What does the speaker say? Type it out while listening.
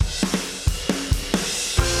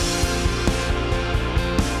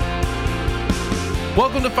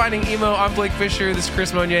Welcome to Finding Emo. I'm Blake Fisher. This is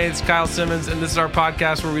Chris Monier. This is Kyle Simmons. And this is our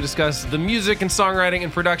podcast where we discuss the music and songwriting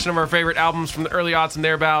and production of our favorite albums from the early aughts and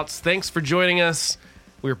thereabouts. Thanks for joining us.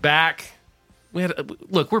 We're back.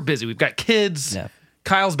 Look, we're busy. We've got kids. Yeah.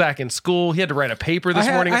 Kyle's back in school. He had to write a paper this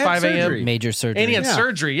morning at 5 a.m. Major surgery. And he had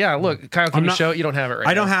surgery. Yeah, look, Kyle, can you show it? You don't have it right now.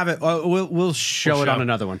 I don't have it. We'll show it on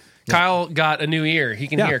another one. Kyle got a new ear. He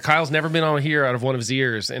can hear. Kyle's never been on a ear out of one of his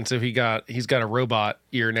ears, and so he's got a robot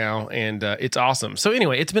ear now, and it's awesome. So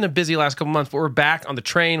anyway, it's been a busy last couple months, but we're back on the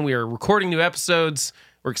train. We are recording new episodes.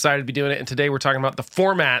 We're excited to be doing it, and today we're talking about the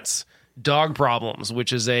Format's Dog Problems,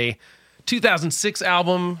 which is a 2006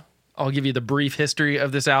 album. I'll give you the brief history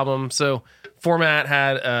of this album. So Format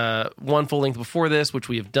had one full length before this, which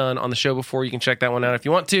we have done on the show before. You can check that one out if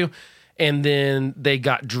you want to. And then they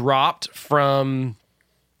got dropped from...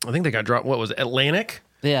 I think they got dropped, what was it, Atlantic?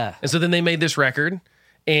 Yeah. And so then they made this record,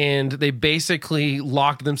 and they basically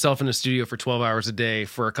locked themselves in a studio for 12 hours a day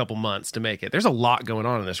for a couple months to make it. There's a lot going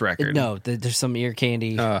on in this record. No, there's some ear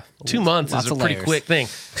candy. 2 months is a pretty quick thing.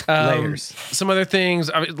 Layers. Some other things,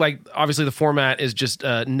 like obviously the format is just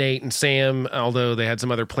Nate and Sam, although they had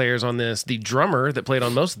some other players on this. The drummer that played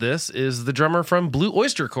on most of this is the drummer from Blue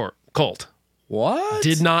Oyster Cult. What?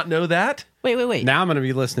 Did not know that. Wait. Now I'm going to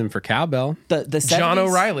be listening for Cowbell. The 70s? John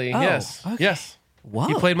O'Reilly, Oh, yes. okay. Yes. Whoa.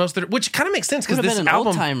 He played most of it, which kind of makes sense because this an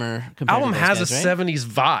album has guys, a right? 70s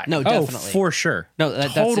vibe. No, definitely. Oh, for sure. No,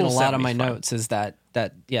 that's Total in a lot of my 70s vibe. notes is that,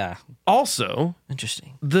 yeah. Also,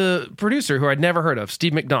 Interesting. the producer who I'd never heard of,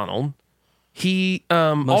 Steve McDonald, he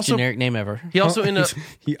Most also generic name ever. he also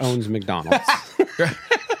He owns McDonald's.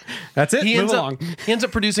 That's it. he Move along. ends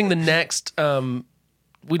up producing the next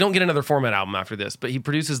we don't get another Format album after this, but he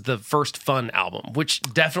produces the first Fun album, which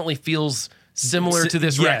definitely feels similar to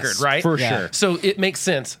this record, right? For sure. So it makes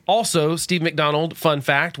sense. Also, Steve McDonald, fun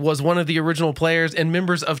fact, was one of the original players and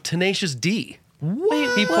members of Tenacious D.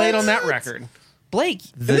 What? He played on that record. Blake.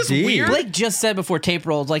 Isn't this weird? Blake just said before tape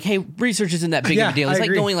rolled, like, hey, research isn't that big of a deal. I It's like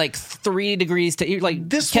agree. going like 3 degrees to like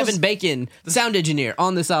This Kevin was- Bacon, sound engineer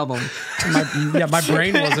on this album. My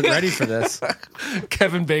brain wasn't ready for this.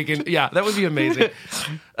 Kevin Bacon. Yeah, that would be amazing.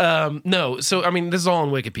 No, so I mean, this is all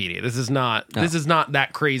on Wikipedia. This is not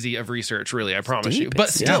that crazy of research, really. I promise you. deep. But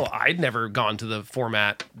It's still, I'd never gone to the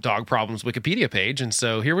Format Dog Problems Wikipedia page, and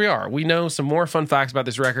so here we are. We know some more fun facts about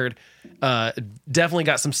this record. Definitely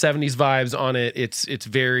got some 70s vibes on it.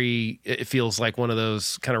 It feels like one of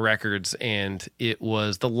those kind of records, and it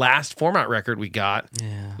was the last Format record we got.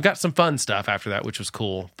 Yeah. We got some fun stuff after that, which was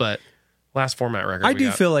cool, but last Format record I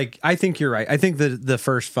feel like, I think you're right. I think the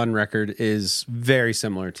first Fun record is very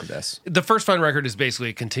similar to this. the first Fun record is basically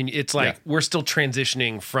a continue. It's like we're still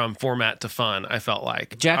transitioning from Format to Fun. I felt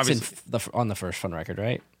like Jackson Obviously- on the first Fun record,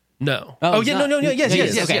 right? No. Oh, yeah, he's no. not.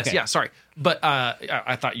 Yes. Okay. Yeah. Sorry, but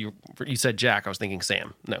I thought you said Jack. I was thinking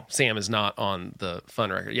Sam. No, Sam is not on the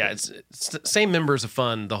Fun record. Yeah, it's same members of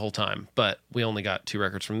Fun the whole time, but we only got 2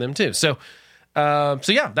 records from them too. So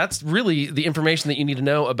yeah, that's really the information that you need to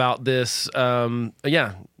know about this.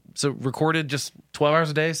 Yeah. So recorded just 12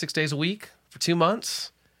 hours a day, 6 days a week for 2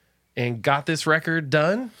 months, and got this record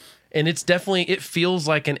done. And it's definitely, it feels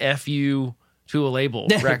like an FU to a label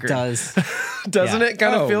record. It does. Doesn't it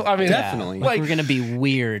kind of feel? I mean, definitely. Like, we're gonna be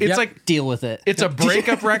weird. It's like deal with it. it's a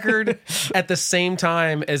breakup record at the same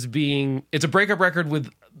time as being. It's a breakup record with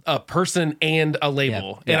a person and a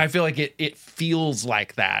label, Yeah. and I feel like it feels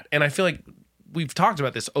like that. And I feel like we've talked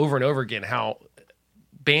about this over and over again. How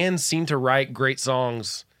bands seem to write great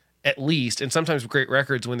songs, at least, and sometimes great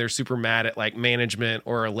records when they're super mad at like management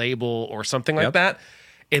or a label or something like that.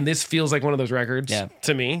 And this feels like one of those records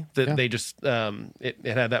to me that they just it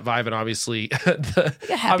had that vibe, and obviously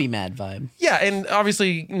a happy mad vibe. yeah, and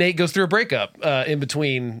obviously Nate goes through a breakup in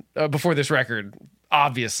between before this record.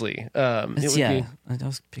 Obviously, it would be I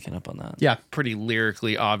was picking up on that. Yeah. pretty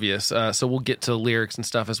lyrically obvious. So we'll get to lyrics and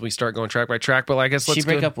stuff as we start going track by track. But I guess Did let's she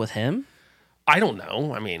break go. up with him? I don't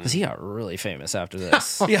know. I mean, Because he got really famous after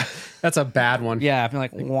this. yeah. That's a bad one. Yeah, I've been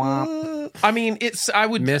like, womp. I mean, I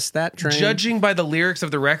would Miss that train. judging by the lyrics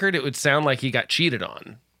of the record, it would sound like he got cheated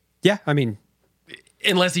on. Yeah, I mean,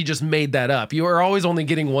 Unless he just made that up. You are always only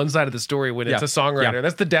getting one side of the story when it's a songwriter. Yeah.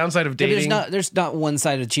 That's the downside of But dating. there's not one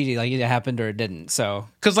side of cheating. Like, it happened or it didn't. So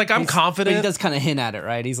Because like I'm But confident. he does kind of hint at it,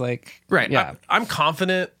 right? He's like, Right. Yeah. I'm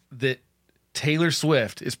confident that Taylor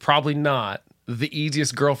Swift is probably not the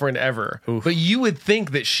easiest girlfriend ever. Oof. But you would think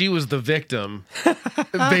that she was the victim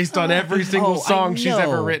based on every single Oh, song I she's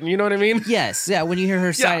ever know. written. You know what I mean? Yes, yeah. When you hear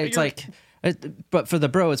her side, it's you're- like, but for the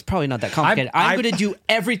bro, it's probably not that complicated. I'm going to do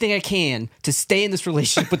everything I can to stay in this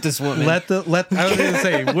relationship with this woman. I was going to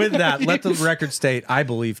say, with that, let the record state, I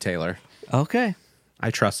believe Taylor. Okay.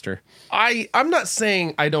 I trust her. I'm not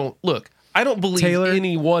saying I don't believe Taylor,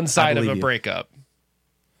 any one side of a you. breakup.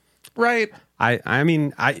 Right? I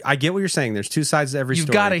mean, I get what you're saying. There's two sides to every You've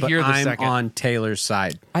story. gotta but hear the I'm second. on Taylor's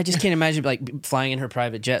side. I just can't imagine like flying in her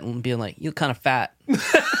private jet and being like, "You're kind of fat."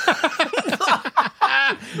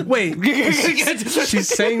 Wait, she's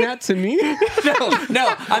saying that to me?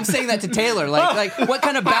 No, I'm saying that to Taylor. Like, what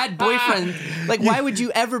kind of bad boyfriend? Like, why would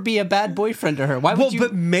you ever be a bad boyfriend to her? Why would you?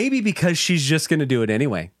 But maybe because she's just going to do it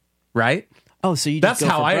anyway, right? Oh, so you? That's just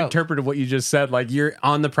go how for I broke. interpreted what you just said. Like, you're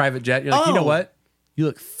on the private jet. You're like, you know Oh. what? You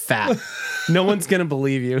look fat. No one's going to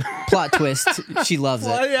believe you. Plot twist. She loves it.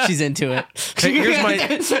 Well, yeah. She's into it. Hey,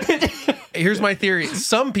 here's my theory.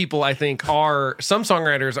 Some people, I think, some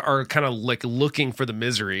songwriters are kind of like looking for the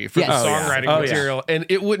misery for Yes. the Oh, yeah. songwriting Oh, yeah. material, and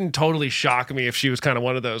it wouldn't totally shock me if she was kind of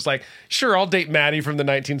one of those. Like, sure, I'll date Maddie from the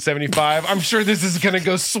 1975. I'm sure this is going to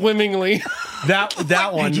go swimmingly. That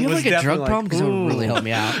one Do you have was like a definitely drug problem? Because it would really help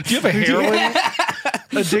me out. Do you have a heroin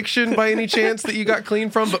addiction by any chance that you got clean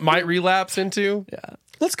from, but might relapse into? Yeah.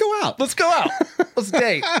 Let's go out. Let's go out. Let's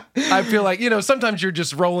date. I feel like, sometimes you're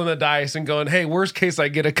just rolling the dice and going, hey, worst case, I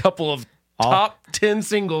get a couple of top 10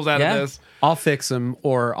 singles out Yeah. of this. I'll fix them,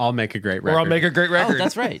 or I'll make a great record. Or I'll make a great record. Oh,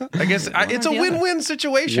 that's right. I guess it's a or the other. win-win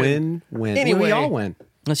situation. win-win. Anyway. We all win.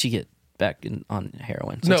 Unless you get back on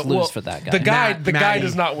heroin. So let's lose for that guy. The guy Maddie.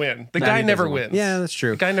 does not win. The Maddie guy never doesn't win. wins. Yeah, that's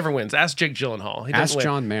true. The guy never wins. Ask Jake Gyllenhaal. He Ask doesn't win.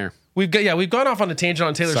 John Mayer. We've gone off on a tangent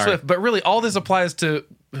on Taylor Sorry. Swift, but really all this applies to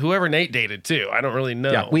whoever Nate dated too. I don't really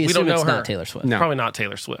know. Yeah. we don't assume know it's her. not Taylor Swift. No. Probably not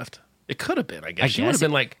Taylor Swift. It could have been, I guess. She would guess have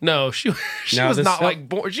been like, no, she No, was this- not like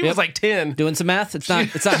born. She was like 10. Doing some math? It's not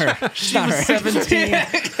her. It's She not was her. 17.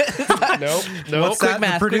 Nope. What's that?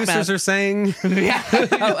 math, The quick producers math. are saying.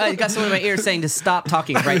 Oh, I got someone in my ear saying to stop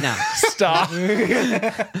talking right now. Stop.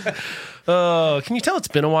 Can you tell it's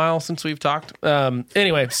been a while since we've talked?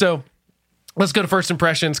 Anyway, so let's go to first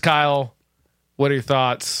impressions. Kyle, what are your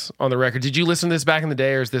thoughts on the record? Did you listen to this back in the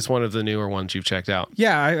day, or is this one of the newer ones you've checked out?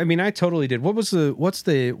 Yeah, I mean, I totally did. What was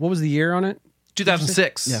the year on it?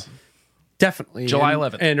 2006. Yeah. Definitely July And-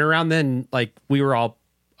 11th. And around then, like, we were all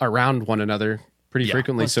around one another pretty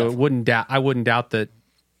frequently, most so definitely. I wouldn't doubt that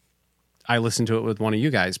I listened to it with one of you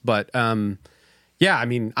guys. But yeah, I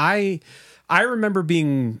mean, I remember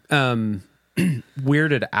being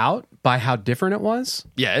weirded out by how different it was,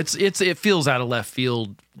 Yeah, it feels out of left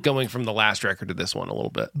field going from the last record to this one a little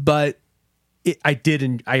bit. but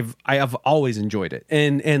I've always enjoyed it,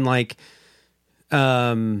 and like,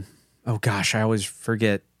 oh gosh, I always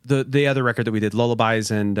forget the other record that we did,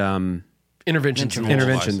 Lullabies and Interventions. and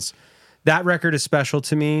Interventions. That record is special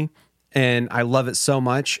to me, and I love it so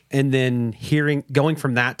much. And then going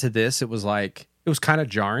from that to this, it was kind of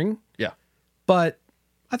jarring, Yeah. but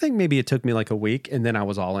I think maybe it took me like a week, and then I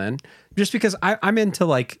was all in, just because I'm into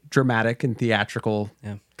like dramatic and theatrical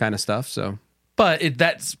kind of stuff. So But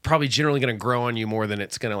that's probably generally going to grow on you more than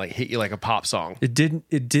it's going to like hit you like a pop song. it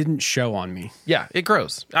didn't show on me. Yeah, it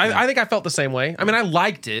grows. I think I felt the same way. I mean, I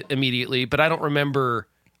liked it immediately, but I don't remember.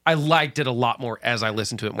 I liked it a lot more as I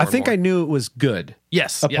listened to it more. I think I knew it was good.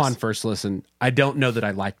 Yes. Upon first listen. I don't know that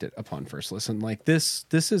I liked it upon first listen. Like, this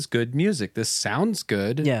is good music. This sounds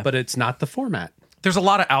good, Yeah. but it's not the format. There's a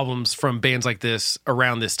lot of albums from bands like this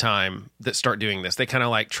around this time that start doing this. They kind of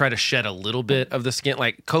like try to shed a little bit of the skin.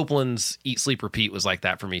 Like Copeland's Eat, Sleep, Repeat was like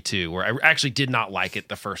that for me too, where I actually did not like it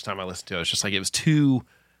the first time I listened to it. It was just like, it was too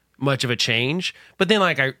much of a change. But then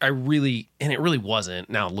like I really, and it really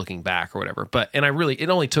wasn't now looking back or whatever. But, and it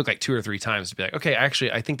only took like 2 or 3 times to be like, okay,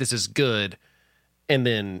 actually, I think this is good. And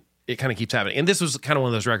then it kind of keeps happening. And this was kind of one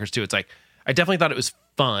of those records too. It's like, I definitely thought it was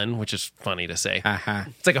fun, which is funny to say. Uh-huh.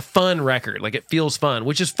 It's like a fun record. Like, it feels fun,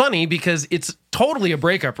 which is funny because it's totally a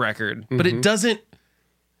breakup record, but it doesn't,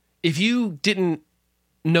 if you didn't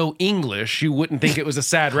know English, you wouldn't think it was a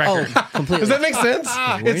sad record. Completely. Does that make sense?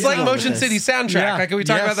 It's like going with Motion this? City soundtrack. Yeah. Like, we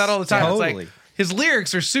talk Yes. about that all the time. It's Totally. like, his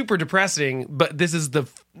lyrics are super depressing, but this is the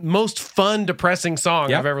most fun, depressing song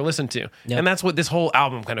Yep. I've ever listened to. Yep. And that's what this whole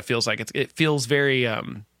album kind of feels like. It feels very,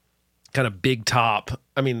 kind of big top.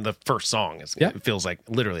 I mean, the first song it feels like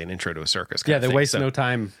literally an intro to a circus. Kind Yeah, of they thing. waste So- no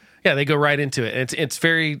time. Yeah, they go right into it. And it's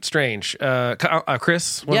very strange.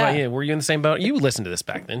 Chris, what Yeah. about you? Were you in the same boat? You listened to this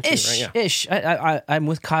back then, too, Ish, right? Yeah. ish. I'm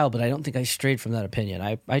with Kyle, but I don't think I strayed from that opinion.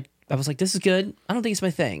 I was like, this is good. I don't think it's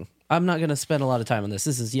my thing. I'm not going to spend a lot of time on this.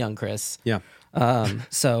 This is young Chris. Yeah.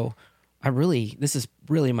 So this is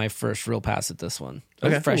really my first real pass at this one.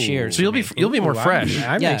 Okay. Fresh ears. So you'll be more Ooh, fresh.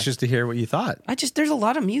 I'm Yeah. anxious to hear what you thought. there's a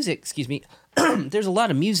lot of music. Excuse me. There's a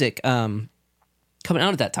lot of music coming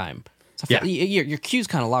out at that time. So Yeah. your cue's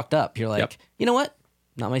kind of locked up. You're like, Yep. you know what?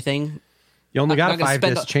 Not my thing. You only got I'm a not gonna 5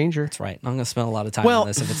 spend disc changer. That's right. I'm going to spend a lot of time Well, on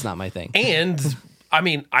this if it's not my thing. And I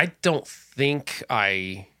mean, I don't think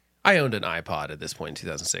I owned an iPod at this point in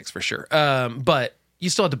 2006 for sure. But you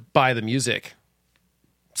still had to buy the music.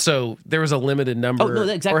 So there was a limited number. Oh,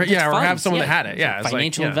 no, exactly. Or have someone that had it. Yeah. It's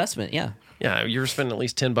financial like, investment. Yeah. Yeah. You were spending at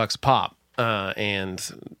least $10 a pop.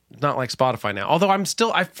 And not like Spotify now. Although I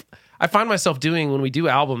find myself doing when we do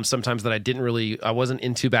albums sometimes that I wasn't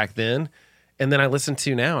into back then. And then I listen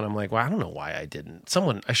to now and I'm like, well, I don't know why I didn't.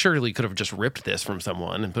 I surely could have just ripped this from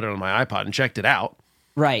someone and put it on my iPod and checked it out.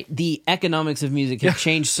 Right. The economics of music have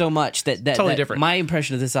changed so much that totally different. My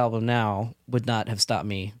impression of this album now would not have stopped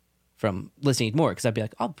me from listening more because I'd be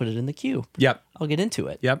like, I'll put it in the queue. Yep. I'll get into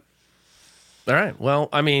it. Yep. All right. Well,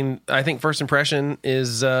 I mean, I think first impression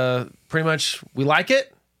is pretty much we like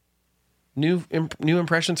it. New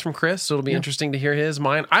impressions from Chris, so it'll be interesting to hear his.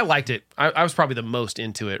 Mine, I liked it. I was probably the most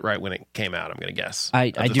into it right when it came out, I'm going to guess.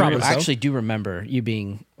 I actually do remember you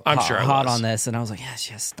being hot on this, and I was like,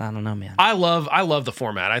 yes, I don't know, man. I love the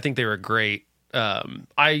format. I think they were great.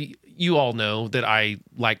 You all know that I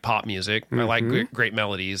like pop music. I like great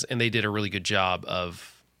melodies, and they did a really good job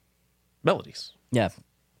of melodies. Yeah.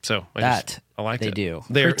 So I liked it. They do.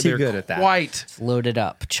 They're good at that. It's loaded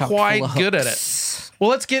up. Quite good at it. Well,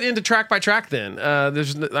 let's get into track by track then. I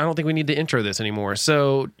don't think we need to intro this anymore.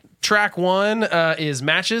 So track 1 is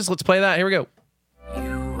Matches. Let's play that. Here we go.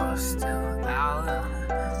 You are still out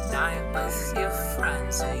at night with your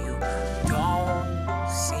friends, and you don't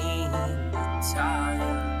seem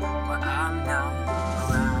tired, but I'm not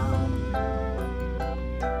around.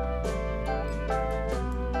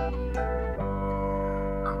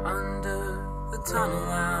 I'm under the tunnel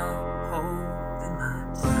now, holding my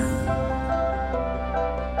breath.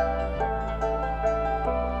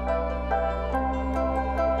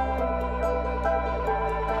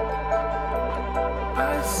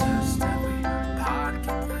 I searched every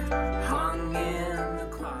pocket that hung in the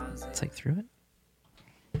closet. It's like through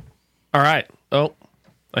it. All right. Oh,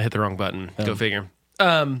 I hit the wrong button. Go figure.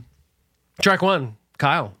 Track 1,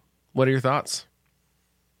 Kyle. What are your thoughts?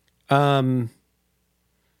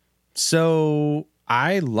 So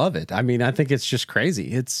I love it. I mean, I think it's just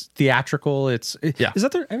crazy. It's theatrical. Is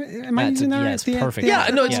that the? Am I using that right? It's perfect. Yeah,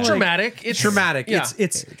 no, it's dramatic. It's dramatic. Yeah.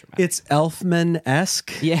 It's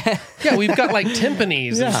Elfman-esque. Yeah. Yeah, we've got like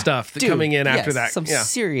timpanis and stuff coming in after that. Some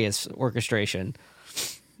serious orchestration.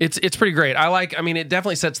 It's pretty great. I mean, it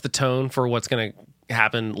definitely sets the tone for what's going to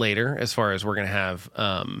happen later as far as we're going to have,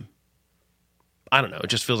 I don't know. It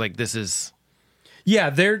just feels like this is...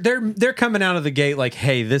 Yeah, they're coming out of the gate like,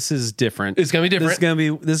 hey, this is different. It's gonna be different.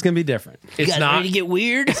 This is gonna be different. It's not ready to get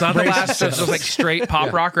weird. It's not the last just like straight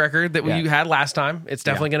pop rock record that you had last time. It's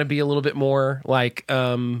definitely gonna be a little bit more like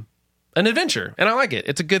an adventure, and I like it.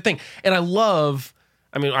 It's a good thing, and I love.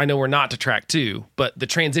 I mean, I know we're not to track 2, but the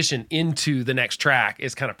transition into the next track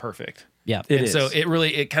is kind of perfect. Yeah, and so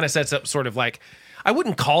it kind of sets up sort of like I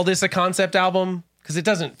wouldn't call this a concept album because it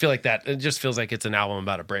doesn't feel like that. It just feels like it's an album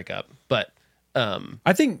about a breakup, but.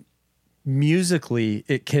 I think musically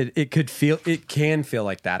it can feel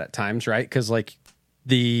like that at times, right? Because like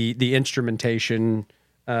the instrumentation.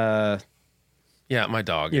 Yeah, my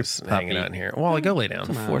dog is hanging out in here. Well, go lay down.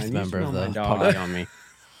 Fourth member of the dog on me.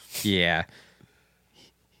 Yeah,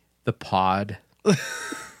 the pod.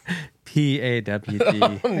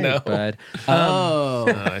 PAWD. Oh, no. Bud.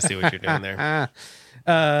 I see what you're doing there.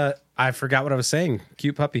 I forgot what I was saying.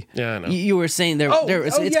 Cute puppy. Yeah, I know. You were saying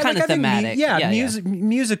it's kind of thematic.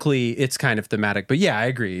 Musically, it's kind of thematic. But yeah, I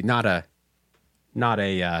agree. Not a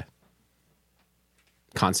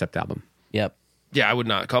concept album. Yep. Yeah, I would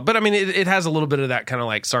not call. But I mean, it has a little bit of that kind of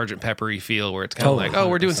like Sgt. Peppery feel where it's kind of like,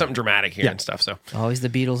 we're doing something dramatic here and stuff. So always the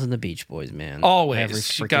Beatles and the Beach Boys, man. Always. Every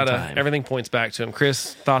freaking time. Everything points back to him.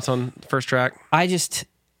 Chris, thoughts on the first track? I just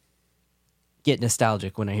get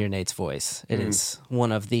nostalgic when I hear Nate's voice. It is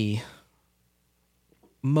one of the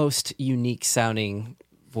most unique sounding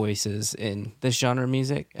voices in this genre of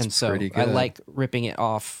music. And so I like ripping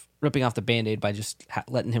off the Band-Aid by just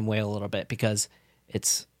letting him wail a little bit because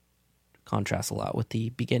it's contrasts a lot with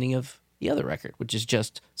the beginning of the other record, which is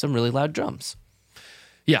just some really loud drums.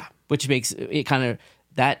 Yeah. Which makes it kind of...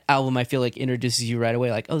 That album, I feel like, introduces you right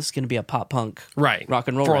away, like, oh, this is going to be a pop punk rock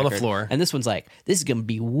and roll Four record. on the floor. And this one's like, this is going to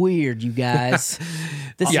be weird, you guys.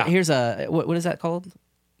 Here's a, what is that called?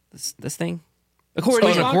 This thing?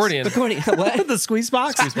 Accordion. Oh, an accordion. Accordion. What? The squeeze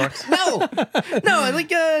box? No,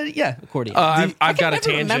 like, accordion. I've got a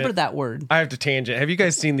tangent. Remember that word. I have to tangent. Have you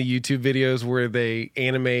guys seen the YouTube videos where they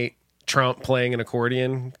animate Trump playing an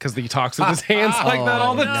accordion because he talks with his hands like that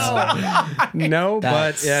all the time? No,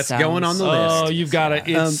 but it's going on the list. Oh, you've got it.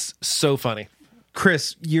 It's so funny.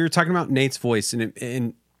 Chris, you're talking about Nate's voice,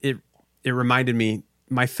 and it reminded me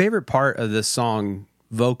my favorite part of this song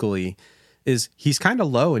vocally is he's kind of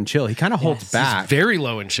low and chill. He kind of holds back. He's very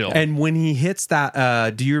low and chill. And when he hits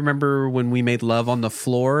that, do you remember when we made love on the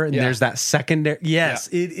floor and there's that secondary? Yes,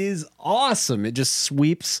 it is awesome. It just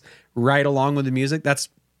sweeps right along with the music. That's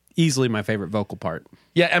easily my favorite vocal part.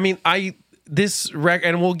 Yeah, I mean, this record,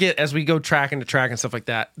 and we'll get as we go track into track and stuff like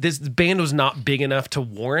that. This band was not big enough to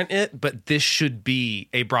warrant it, but this should be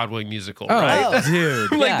a Broadway musical, right? Dude.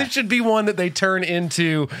 This should be one that they turn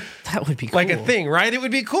into. That would be cool. Like a thing, right? It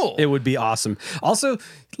would be cool. It would be awesome. Also,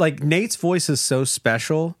 like Nate's voice is so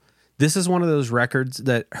special. This is one of those records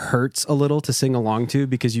that hurts a little to sing along to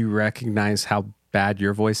because you recognize how bad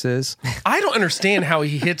your voice is. I don't understand how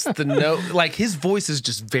he hits the note. Like his voice is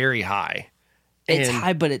just very high. It's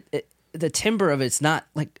high, but the timbre of it's not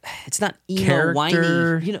emo Character.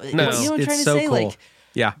 whiny. You know what I'm trying to say? Cool.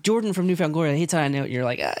 Like Jordan from Newfound Glory, he hits a note, and you're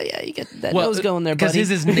like, yeah, you get that nose going there, buddy. Because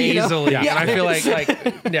his is nasally. You know? And I feel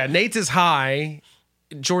like Nate's is high,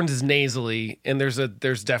 Jordan's is nasally, and there's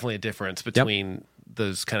definitely a difference between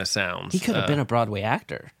those kind of sounds. He could have been a Broadway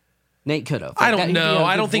actor. Nate could have. I don't know.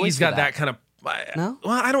 I don't think he's got that kind of. No?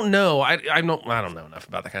 Well, I don't know. I don't know enough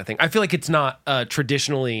about that kind of thing. I feel like it's not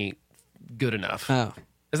traditionally good enough. Oh.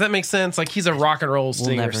 Does that make sense? Like he's a rock and roll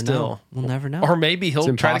singer still. We'll never know. Or maybe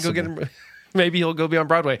he'll try to go get him. Maybe he'll go be on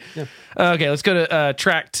Broadway. Yeah. Okay, let's go to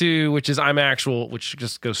track 2, which is I'm Actual, which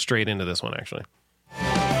just goes straight into this one, actually.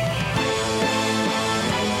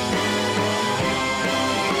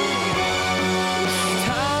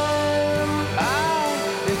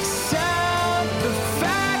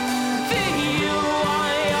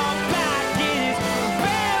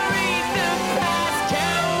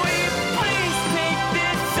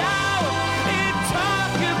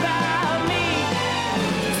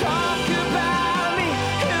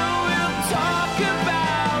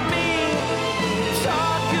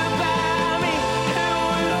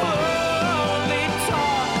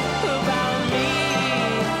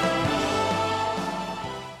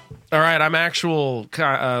 All right, I'm Actual.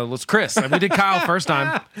 Let's Chris. We did Kyle first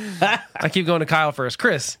time. I keep going to Kyle first.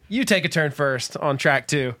 Chris, you take a turn first on track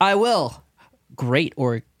 2. I will. Great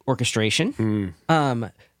orchestration.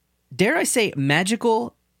 Dare I say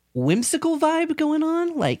magical, whimsical vibe going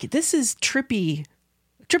on? Like this is tripping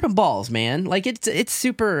balls, man. Like it's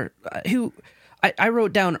super. I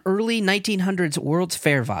wrote down early 1900s World's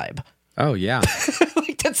Fair vibe. Oh yeah,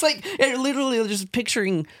 like that's like literally just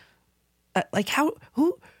picturing. Like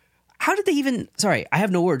how did they even, sorry, I have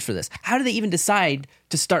no words for this. How did they even decide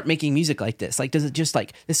to start making music like this? Like, does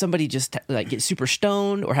somebody just like get super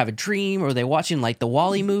stoned or have a dream, or are they watching like the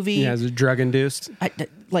Wall-E movie? Yeah, is it drug induced?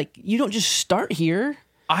 Like, you don't just start here.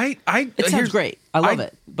 It sounds great. I love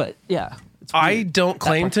it. But yeah. I don't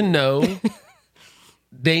claim to know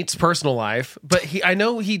Nate's personal life, but I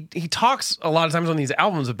know he talks a lot of times on these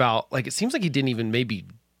albums about, like, it seems like he didn't even maybe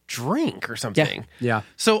drink or something. Yeah.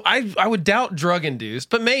 So I would doubt drug induced,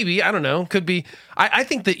 but maybe, I don't know, could be. I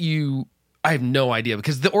think that I have no idea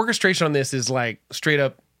because the orchestration on this is like straight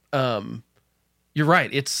up. You're right.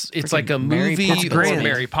 It's like a movie or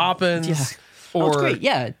Mary Poppins. Yeah. Or it's great.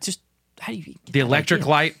 Yeah. Just how do you get the Electric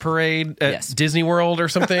Light Parade at Disney World or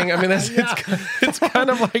something? I mean, it's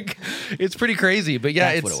kind of like, it's pretty crazy. But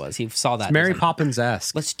yeah, that's what it was. He saw that. It's Mary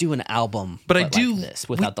Poppins-esque. Let's do an album. But I do like this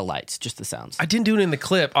without the lights, just the sounds. I didn't do it in the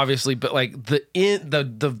clip, obviously, but like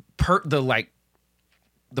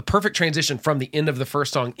the perfect transition from the end of the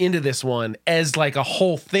first song into this one as like a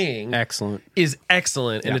whole thing is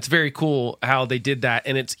excellent. And it's very cool how they did that.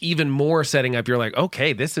 And it's even more setting up. You're like,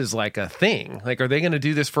 okay, this is like a thing. Like, are they going to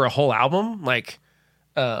do this for a whole album? Like,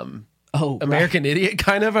 American Idiot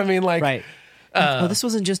kind of, I mean, like, right. This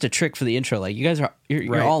wasn't just a trick for the intro. Like you guys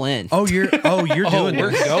you're all in. You're doing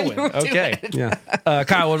we're this. Going. Okay. Yeah.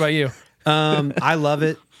 Kyle, what about you? I love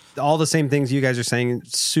it. All the same things you guys are saying,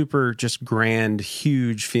 super just grand,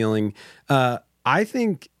 huge feeling. I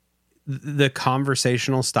think the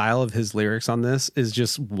conversational style of his lyrics on this is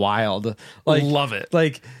just wild. Like, love it.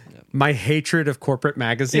 Like my hatred of corporate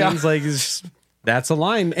magazines, like that's a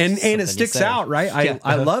line, and it sticks out, right?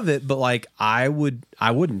 I love it, but like I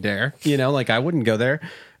wouldn't dare, like I wouldn't go there.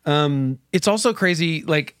 It's also crazy.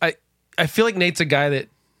 Like I feel like Nate's a guy that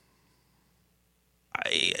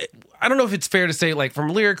I don't know if it's fair to say, like, from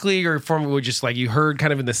lyrically or from what just like you heard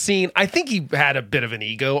kind of in the scene. I think he had a bit of an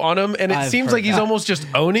ego on him, and it seems like he's almost just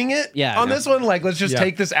owning it on this one. Like, let's just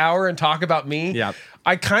take this hour and talk about me. Yeah,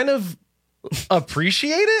 I kind of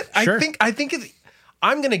appreciate it. Sure. I think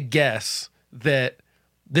I'm gonna guess that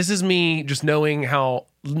this is me just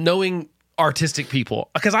knowing artistic people,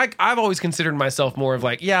 because I've always considered myself more of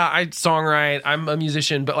like, I songwrite, I'm a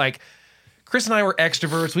musician, but like Chris and I were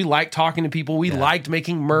extroverts. We liked talking to people. We liked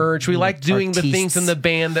making merch. We liked doing the things in the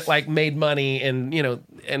band that like made money and, you know,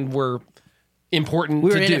 and were important we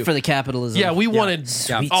were to in do. it for the capitalism. Yeah, we wanted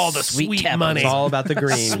all the Sweet sweet capitalism. money. It's all about the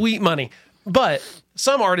green. Sweet money. But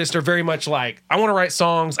some artists are very much like, I want to write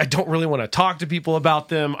songs. I don't really want to talk to people about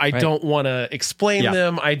them. I don't want to explain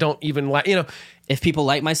them. I don't even like, you know. If people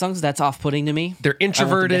like my songs, that's off-putting to me. They're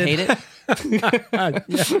introverted. I want them to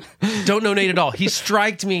hate it. Don't know Nate at all. He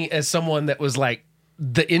striked me as someone that was like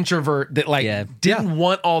the introvert that like didn't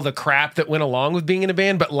want all the crap that went along with being in a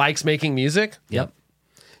band, but likes making music. Yep.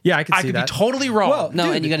 Yeah, I could see I could that. be totally wrong. Well,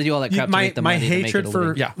 No, and you got to do all that crap to make the my money. hatred to make it a for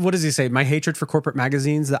living. what does he say? My hatred for corporate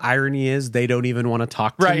magazines. The irony is they don't even want to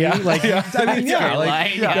talk to me. Yeah. Like, I mean, yeah, like,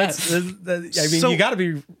 Right, yeah. that's. I mean, So- you got to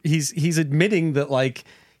be. He's admitting that like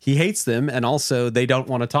he hates them, and also they don't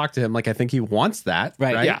want to talk to him. Like I think he wants that.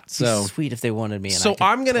 Right. Yeah. So Sweet if they wanted me. And So I could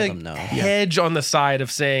I'm tell gonna them no. hedge on the side of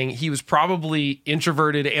saying he was probably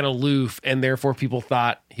introverted and aloof, and therefore people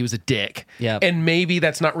thought he was a dick. Yeah. And maybe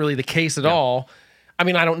that's not really the case at all. I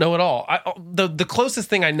mean, I don't know at all. The closest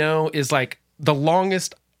thing I know is like the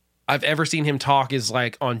longest I've ever seen him talk is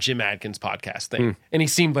like on Jim Adkins' podcast thing, and he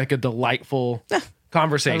seemed like a delightful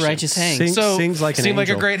conversation. A righteous hang. Sings like an seemed like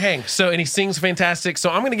a angel. great hang. So, and he sings fantastic. So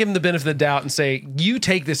I'm going to give him the benefit of the doubt and say, you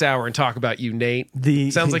take this hour and talk about you, Nate.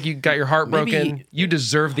 Sounds like you got your heart broken. Maybe- You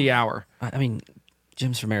deserve the hour. I mean,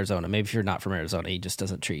 Jim's from Arizona. Maybe if you're not from Arizona, he just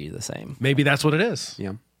doesn't treat you the same. Maybe that's what it is.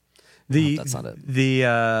 yeah. That's not it. The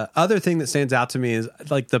other thing that stands out to me is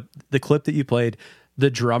like the clip that you played, the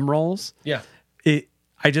drum rolls. Yeah.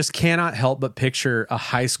 I just cannot help but picture a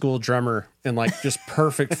high school drummer in like just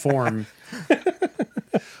perfect form.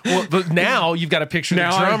 Well, but now you've got a picture of the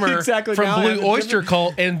Now I- drummer exactly, from now I Blue have a Oyster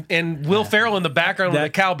Cult and Will Ferrell in the background with a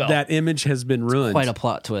cowbell. That image has been ruined. Quite a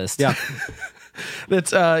plot twist. yeah.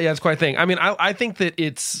 That's it's quite a thing. I mean, I think that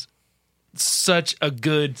it's such a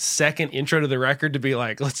good second intro to the record to be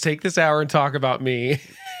like, let's take this hour and talk about me.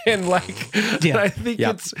 And like, I think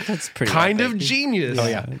it's That's pretty kind epic. of genius. Oh,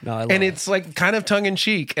 yeah. No, I love and it. it's like kind of tongue in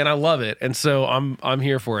cheek, and I love it. And so I'm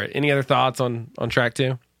here for it. Any other thoughts on track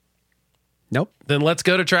 2? Nope. Then let's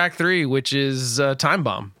go to track 3, which is Time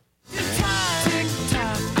Bomb.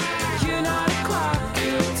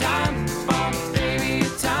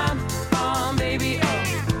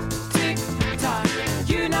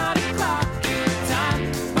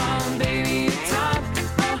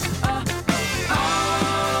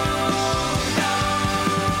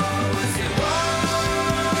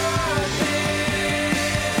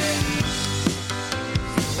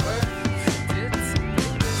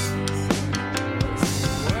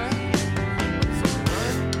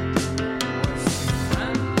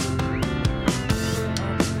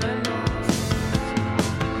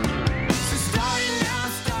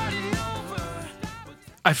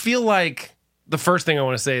 I feel like the first thing I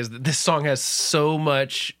want to say is that this song has so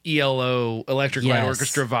much ELO, Electric Light Yes.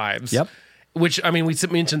 Orchestra vibes. Yep. Which, I mean, we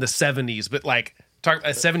mentioned the 70s, but like, talk a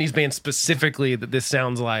 70s band specifically that this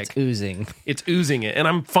sounds like Oozing. it's oozing it. And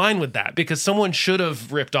I'm fine with that because someone should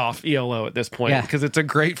have ripped off ELO at this point Yeah. because it's a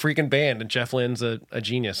great freaking band and Jeff Lynne's a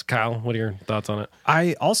genius. Kyle, what are your thoughts on it?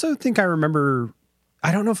 I also think I remember,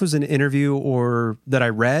 I don't know if it was an interview or that I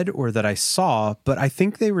read or that I saw, but I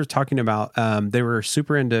think they were talking about, they were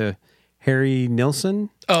super into Harry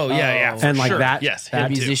Nilsson. Oh, yeah. for And like sure. that, Yes.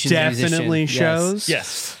 that musician's definitely musician. Yes. shows.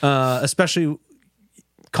 Yes. Especially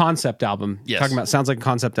concept album. Yes. Talking about sounds like a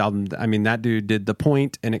concept album. I mean, that dude did The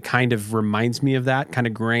Point, and it kind of reminds me of that, kind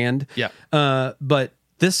of grand. Yeah. But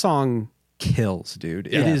this song kills, dude.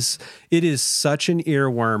 Yeah. It is such an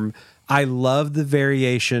earworm. I love the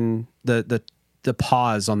variation, the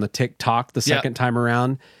pause on the tick-tock the second time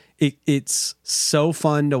around. It's so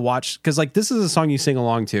fun to watch because like this is a song you sing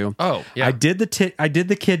along to. Oh, yeah. I did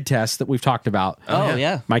the kid test that we've talked about. Oh,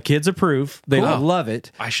 yeah. My kids approve. They Cool. love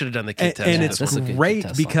it. I should have done the kid test. And Yeah, it's that's a good great kid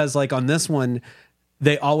test song. because like on this one,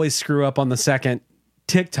 they always screw up on the second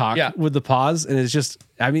TikTok Yeah. with the pause, and it's just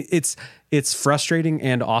I mean it's frustrating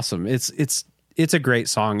and awesome. It's a great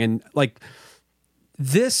song, and like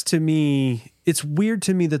this to me, it's weird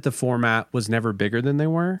to me that the format was never bigger than they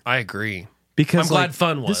were. I agree. Because I'm glad like,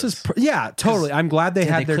 fun This was. is totally. I'm glad they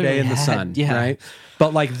had they their day clearly in the had- sun, yeah. right?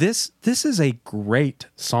 But like this is a great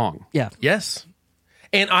song. Yeah. Yes.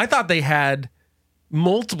 And I thought they had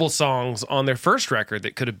multiple songs on their first record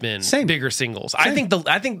that could have been Same. bigger singles. I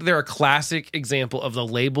think they're a classic example of the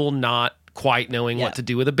label not quite knowing Yeah. what to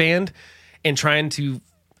do with a band and trying to.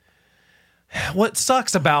 What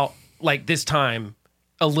sucks about like this time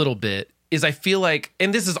a little bit is I feel like,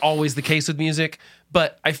 and this is always the case with music,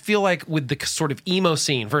 but I feel like with the sort of emo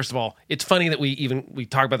scene, first of all, it's funny that we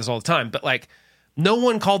talk about this all the time, but like no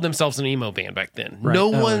one called themselves an emo band back then. Right. No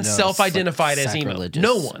one self-identified as emo.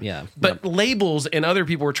 No one. Yeah. But labels and other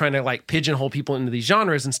people were trying to like pigeonhole people into these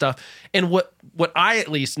genres and stuff. And what I at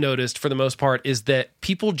least noticed for the most part is that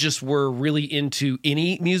people just were really into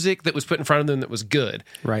any music that was put in front of them that was good.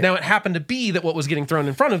 Right. Now it happened to be that what was getting thrown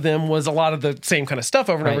in front of them was a lot of the same kind of stuff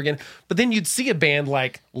over and over again. But then you'd see a band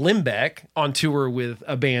like Limbeck on tour with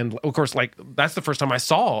a band. Of course, like that's the first time I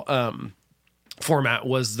saw Format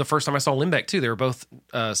was the first time I saw Limbeck too. They were both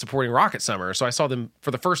supporting Rocket Summer, so I saw them for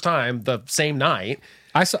the first time the same night.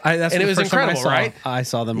 That's and it was incredible, right? I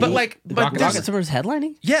saw them. But like, Rocket Summer's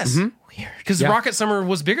headlining. Yes, weird. Because Rocket Summer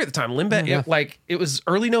was bigger at the time. Limbeck, it was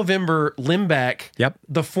early November. Limbeck,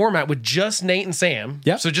 the Format with just Nate and Sam.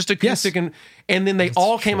 Yep. So just acoustic and then they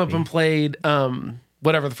all came up and played.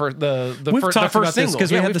 Whatever the first single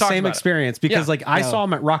because we had the same experience because like I saw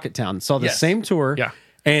him at Rocketown, saw the same tour. Yeah.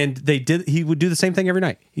 And he would do the same thing every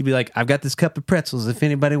night. He'd be like, I've got this cup of pretzels. If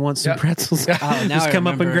anybody wants some pretzels, just come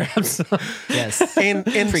up and grab some. Yes. And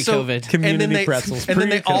pre-COVID. Community pretzels. And then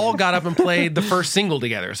they all got up and played the first single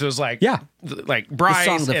together. So it was like, like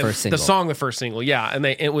Bryce. The song, the first single. Yeah. And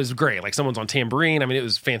it was great. Like someone's on tambourine. I mean, it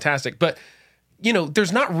was fantastic. But,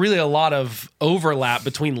 there's not really a lot of overlap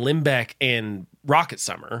between Limbeck and Rocket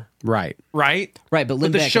Summer. Right. But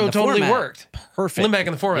Limbeck the show totally worked. Perfect. Limbeck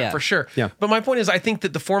in the Format for sure. Yeah. But my point is, I think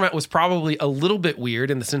that the Format was probably a little bit weird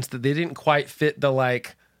in the sense that they didn't quite fit the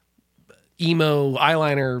like emo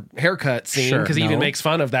eyeliner haircut scene because he even makes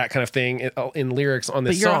fun of that kind of thing in lyrics on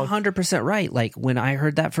this song. But you're 100% right. Like when I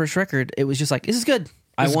heard that first record, it was just like, this is good.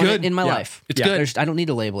 I want it in my life. It's good. I don't need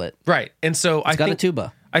to label it. Right. And so I got a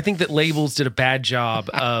tuba. I think that labels did a bad job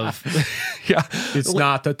of it's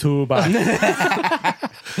not a tuba.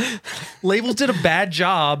 Labels did a bad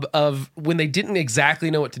job of when they didn't exactly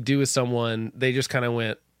know what to do with someone, they just kind of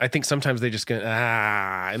went, I think sometimes they just go,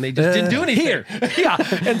 and they just didn't do anything.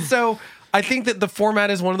 And so I think that the Format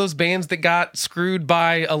is one of those bands that got screwed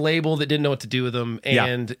by a label that didn't know what to do with them.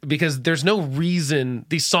 And because there's no reason,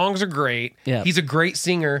 these songs are great. Yeah. He's a great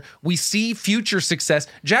singer. We see future success.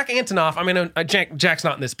 Jack Antonoff, I mean, Jack's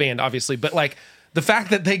not in this band, obviously, but like the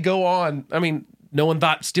fact that they go on, I mean, no one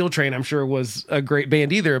thought Steel Train, I'm sure, was a great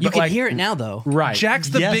band either. But you can hear it now, though. Right. Jack's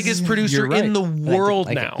the biggest producer in the world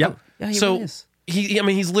now. Yep. Yeah, he really is.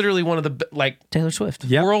 He's literally one of the Taylor Swift,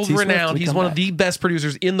 world renowned. He's one of the best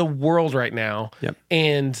producers in the world right now. Yep.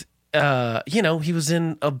 And he was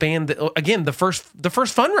in a band that again the first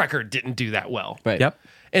Fun record didn't do that well. Right. Yep.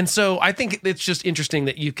 And so I think it's just interesting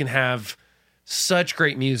that you can have such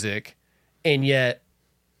great music, and yet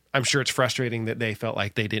I'm sure it's frustrating that they felt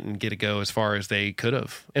like they didn't get to go as far as they could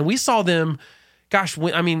have. And we saw them,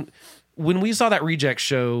 when we saw that Reject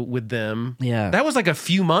show with them, that was like a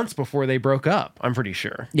few months before they broke up, I'm pretty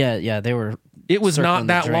sure. Yeah, they were. It was not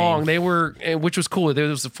that long. They were, which was cool. It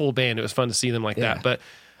was a full band. It was fun to see them like that. But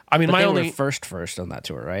I mean, they were first on that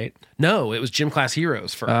tour, right? No, it was Gym Class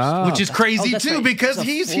Heroes first, which is crazy too because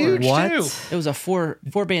he's huge too. It was a four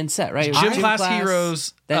band set, right? It was Gym Class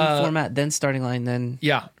Heroes, then Format, then Starting Line, then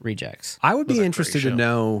Rejects. I would be interested to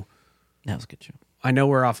know. That was a good show. I know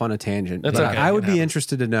we're off on a tangent. That's okay. I would be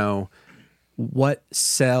interested to know what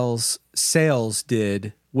sales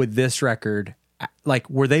did with this record. Like,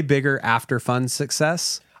 were they bigger after Fun's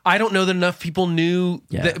success? I don't know that enough people knew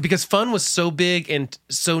that, because Fun was so big and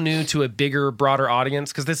so new to a bigger, broader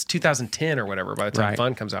audience. Because this is 2010 or whatever by the time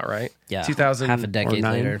Fun comes out, right? Yeah, 2000, half a decade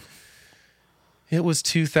later. It was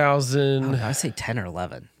 2000. I say 10 or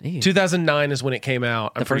 11. 2009 is when it came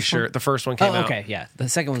out. I'm pretty sure the first one came out. Okay, yeah. The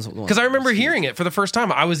second one's because I remember hearing it for the first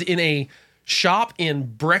time. I was in a shop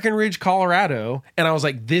in Breckenridge, Colorado, and I was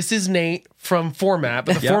like, "This is Nate from Format,"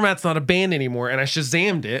 but the Format's not a band anymore. And I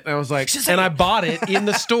Shazammed it, and I was like, and I bought it in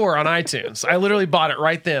the store on iTunes. I literally bought it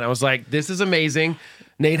right then. I was like, "This is amazing."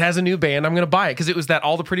 Nate has a new band. I'm going to buy it because it was that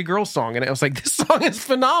All the Pretty Girls song, and I was like, "This song is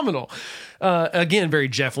phenomenal." Again, very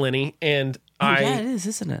Jeff Lynne, and yeah, it is,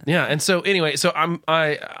 isn't it? Yeah, and so anyway, so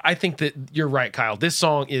I think that you're right, Kyle. This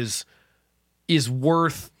song is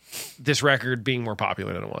worth this record being more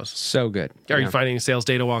popular than it was. So good. Are you finding sales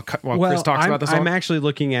data while Chris talks about the song? I'm actually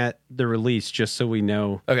looking at the release just so we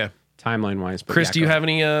know. Okay. Timeline wise. Chris, do you have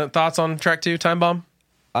any thoughts on track 2, Time Bomb?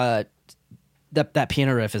 That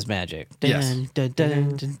piano riff is magic. Yes. Dun,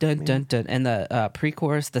 dun, dun, dun, dun, dun. And the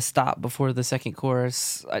pre-chorus, the stop before the second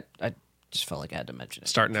chorus, I just felt like I had to mention it.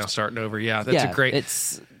 Starting now, starting over. Yeah, that's a great...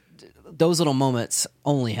 It's those little moments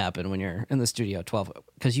only happen when you're in the studio at 12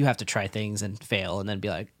 because you have to try things and fail and then be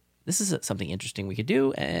like, this is something interesting we could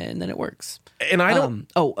do, and then it works. And I don't...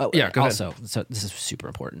 yeah, go also, ahead. so this is super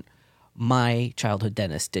important. My childhood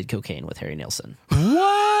dentist did cocaine with Harry Nilsson.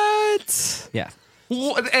 What? Yeah.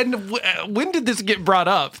 when did this get brought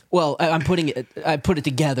up? Well, I put it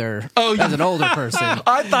together as an older person.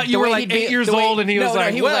 I thought you were like 8 years old, and he was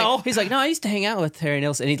like, he's like, no, I used to hang out with Harry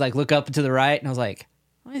Nilsson. And he'd like look up and to the right, and I was like,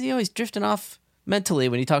 why is he always drifting off mentally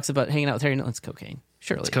when he talks about hanging out with Harry Nilsson? It's cocaine.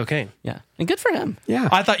 Surely. It's cocaine. Yeah. And good for him. Yeah.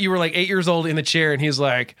 I thought you were like 8 years old in the chair, and he's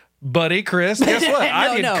like, buddy, Chris, guess what?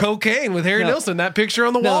 I did cocaine with Harry Nilsson. That picture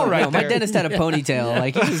on the wall right there. My dentist had a ponytail.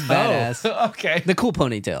 Like, he was badass. Okay. The cool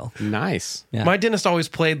ponytail. Nice. Yeah. My dentist always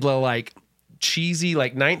played the like cheesy,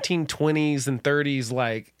 like 1920s and 30s,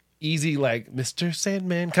 like easy, like Mr.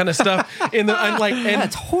 Sandman kind of stuff. And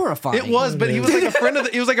that's horrifying. It was, but he was like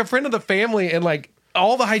a friend of the family, and like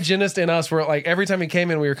all the hygienists and us were like, every time he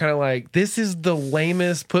came in, we were kind of like, this is the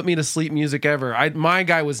lamest put me to sleep music ever. My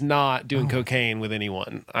guy was not doing cocaine with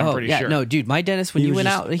anyone. I'm pretty sure. No, dude, my dentist, when you went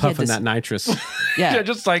out, he had puffing that nitrous. Yeah,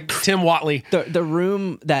 just like Tim Watley. The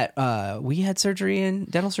room that we had surgery in,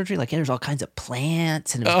 dental surgery, like there's all kinds of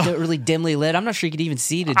plants, and it was really dimly lit. I'm not sure you could even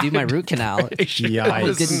see to do my root canal. Yeah, I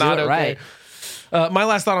didn't do it right. My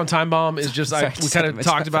last thought on Time Bomb is just, we kind of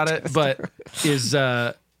talked about it, but is...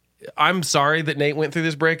 I'm sorry that Nate went through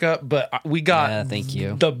this breakup, but we got thank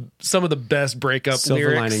you. Some of the best breakup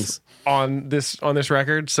Silver lyrics on this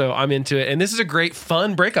record, so I'm into it. And this is a great,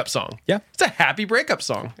 fun breakup song. Yeah. It's a happy breakup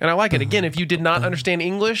song, and I like it. Again, if you did not understand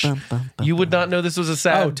English, you would not know this was a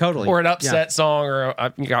sad or an upset song, or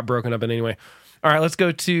you got broken up in anyway. All right, let's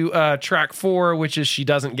go to track 4, which is She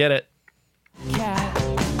Doesn't Get It. Cat,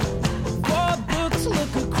 4 books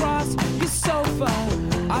look across your sofa.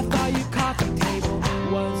 I thought your coffee table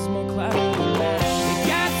was more clever than that. It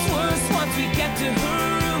gets worse once we get to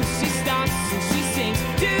her room. She stops and she sings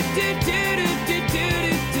do do do do do do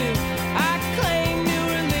do do. I claim new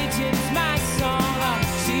religion's my song.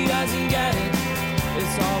 She doesn't get it.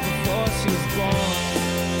 It's all before she was born.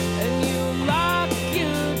 And you lock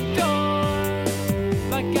your door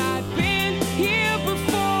like I've been here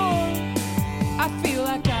before. I feel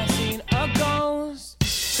like I've seen a ghost.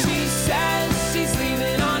 She says she's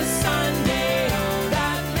leaving on a Sunday. Oh,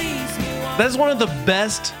 that leaves me wanting. That's one of the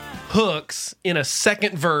best hooks in a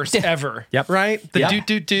second verse ever. Yep. Right? The Yep. do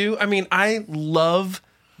do do. I mean, I love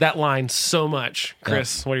that line so much.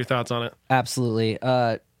 Chris, what are your thoughts on it? Absolutely.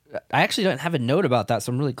 I actually don't have a note about that,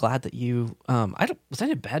 so I'm really glad that you. Was I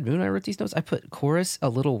in a bad mood when I wrote these notes? I put chorus a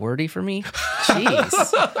little wordy for me.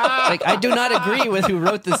 Jeez, like I do not agree with who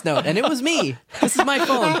wrote this note, and it was me. This is my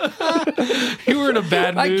phone. You were in a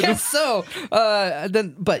bad mood. I guess so.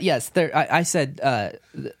 But yes, I said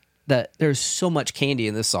that there's so much candy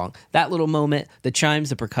in this song. That little moment, the chimes,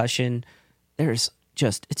 the percussion. It's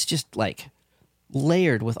just like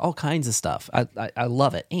layered with all kinds of stuff. I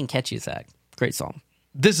love it. And catchy as heck. Great song.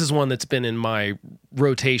 This is one that's been in my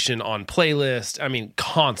rotation on playlist. I mean,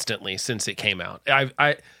 constantly since it came out.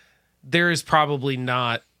 There is probably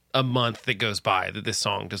not a month that goes by that this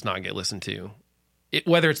song does not get listened to.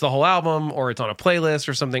 Whether it's the whole album or it's on a playlist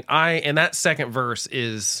or something. And that second verse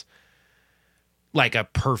is like a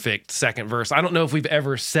perfect second verse. I don't know if we've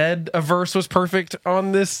ever said a verse was perfect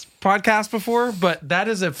on this podcast before, but that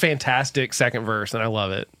is a fantastic second verse, and I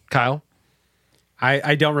love it. Kyle?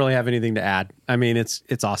 I don't really have anything to add. I mean,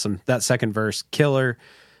 it's awesome. That second verse, killer.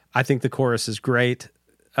 I think the chorus is great.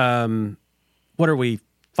 What are we?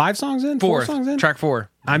 5 songs in? 4 songs in? Track 4.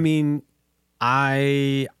 I mean,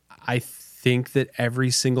 I think that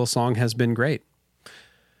every single song has been great.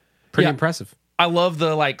 Pretty impressive. I love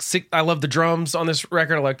I love the drums on this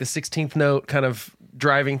record. I like the 16th note kind of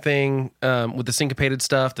driving thing with the syncopated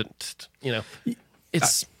stuff. That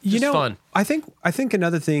it's fun. I think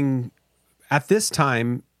another thing. At this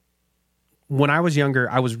time, when I was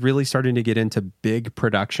younger, I was really starting to get into big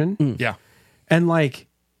production. Yeah. And like,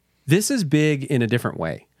 this is big in a different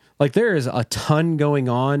way. Like, there is a ton going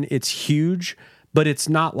on. It's huge, but it's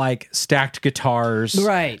not like stacked guitars.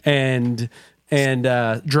 Right. And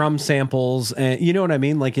drum samples. And you know what I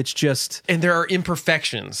mean? Like, it's just... And there are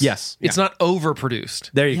imperfections. Yes. It's not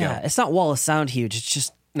overproduced. There you go. It's not wall of sound huge. It's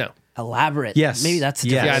just... No. Elaborate. Yes. Maybe that's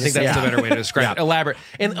Yes. Yeah, I think that's the better way to describe it. Elaborate.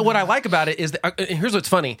 And what I like about it is that, here's what's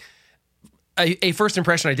funny. A first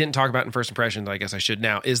impression I didn't talk about in first impressions, I guess I should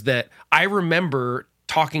now, is that I remember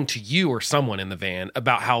talking to you or someone in the van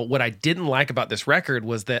about how what I didn't like about this record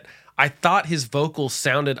was that I thought his vocals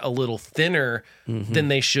sounded a little thinner than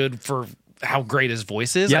they should for how great his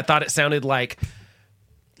voice is. Yep. I thought it sounded like,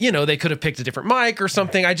 they could have picked a different mic or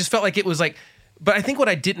something. I just felt like it was like, but I think what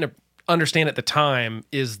I didn't understand at the time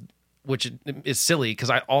is, which is silly because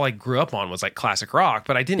all I grew up on was like classic rock,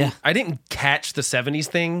 but I didn't catch the 70s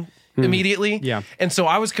thing immediately. Yeah. And so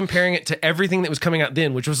I was comparing it to everything that was coming out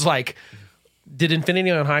then, which was like Did Infinity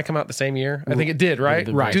on High come out the same year? I think it did, right?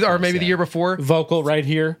 Right. Or maybe the year before. Vocal right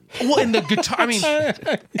here. Well, and the guitar, I mean,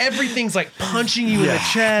 everything's like punching you in the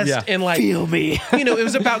chest and like, feel me. It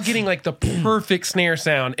was about getting like the perfect snare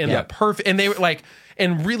sound and the perfect, and they were like,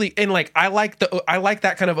 and really, and like, I like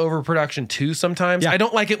that kind of overproduction too sometimes. I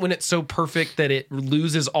don't like it when it's so perfect that it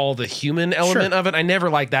loses all the human element of it. I never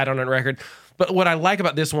like that on a record. But what I like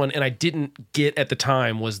about this one, and I didn't get at the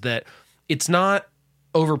time, was that it's not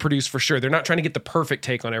overproduced for sure. They're not trying to get the perfect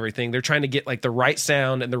take on everything. They're trying to get like the right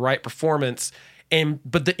sound and the right performance.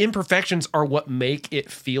 But the imperfections are what make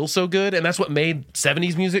it feel so good. And that's what made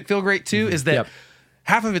 70s music feel great too, is that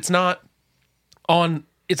half of it's not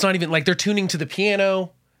even like they're tuning to the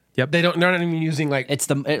piano. They're not even using like tuners.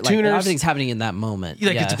 Like everything's happening in that moment.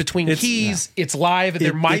 Like it's between keys, it's live,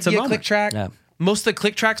 there might be a click track. Yeah. Most of the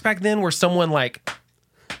click tracks back then were someone like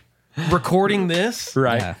recording this.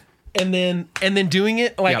 Right. Yeah. And then doing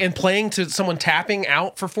it like and playing to someone tapping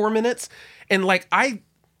out for 4 minutes. And like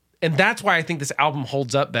and that's why I think this album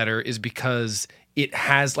holds up better, is because it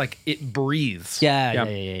has like, it breathes.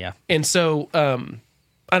 Yeah. And so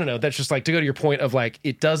I don't know, that's just like, to go to your point of like,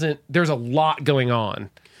 there's a lot going on.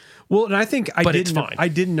 Well, and I think it's fine. I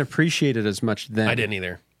didn't appreciate it as much then. I didn't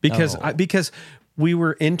either. Because we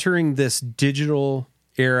were entering this digital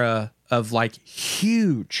era of like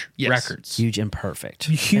huge records. Huge and perfect.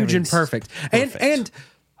 And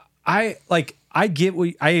I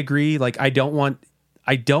agree. Like, I don't want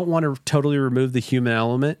to totally remove the human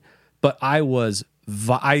element, but I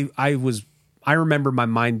remember my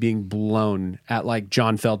mind being blown at like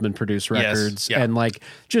John Feldman produced records and like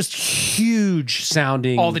just huge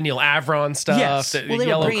sounding, all the Neil Avron stuff, They were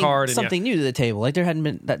Yellow bringing Card, something new to the table. Like there hadn't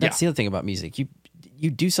been. That's the other thing about music. You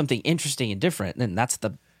do something interesting and different, and that's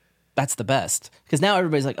the best. Because now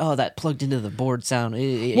everybody's like, oh, that plugged into the board sound.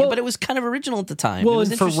 But it was kind of original at the time. Well,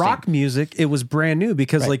 and for rock music, it was brand new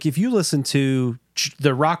because like if you listen to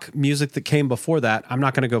the rock music that came before that, I'm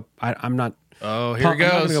not going to go. I'm not. Oh, here punk, it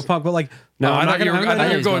goes. I'm not going to go punk, but like no, I thought you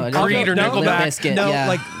were going Creed or Nickelback.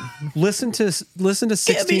 Like listen to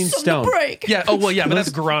 16 Stone. Yeah. Oh well, yeah, but that's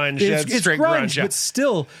grunge. It's straight grunge. But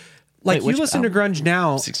still, like you listen to grunge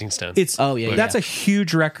now. 16 Stone. It's that's a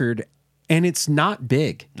huge record, and it's not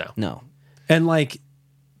big. No. And like,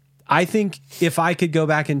 I think if I could go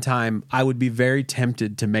back in time, I would be very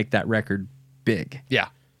tempted to make that record big. Yeah.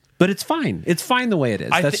 But it's fine. It's fine the way it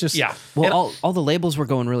is. Well, all the labels were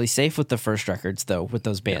going really safe with the first records, though, with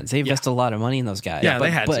those bands. They invested a lot of money in those guys. Yeah,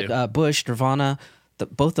 they had to. Bush, Nirvana,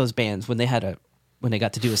 both those bands, when they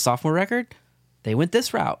got to do a sophomore record, they went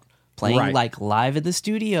this route, playing like live in the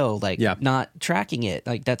studio, like not tracking it.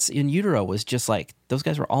 Like that's In Utero was just like those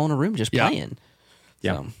guys were all in a room just playing.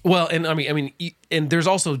 Yeah. So. Well, and I mean, and there's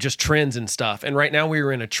also just trends and stuff. And right now we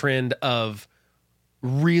were in a trend of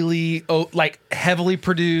really like heavily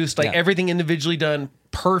produced, like everything individually done,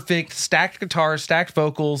 perfect, stacked guitars, stacked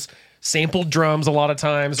vocals, sampled drums a lot of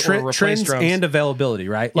times, or replaced trends drums and availability,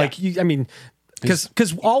 right? Like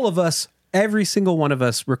because all of us, every single one of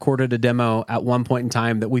us recorded a demo at one point in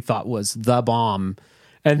time that we thought was the bomb,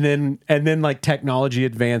 and then like technology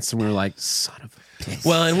advanced and we were like, son of a bitch.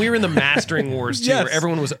 Well, and we were in the mastering wars too, where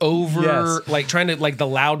everyone was over like trying to, like the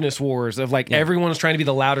loudness wars of like everyone was trying to be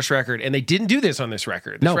the loudest record, and they didn't do this on this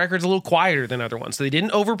record. This record's a little quieter than other ones, so they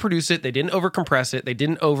didn't overproduce it, they didn't overcompress it, they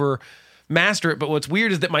didn't over master it. But what's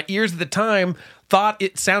weird is that my ears at the time thought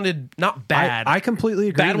it sounded not bad. I completely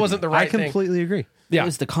agree. Bad wasn't the right thing. I completely agree. Yeah. It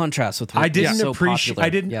was the contrast with what I didn't was so appreciate.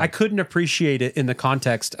 popular. I couldn't appreciate it in the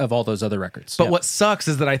context of all those other records. But what sucks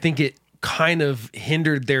is that I think it kind of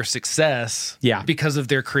hindered their success because of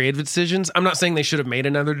their creative decisions. I'm not saying they should have made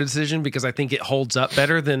another decision, because I think it holds up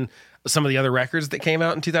better than some of the other records that came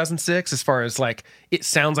out in 2006, as far as like it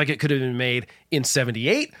sounds like it could have been made in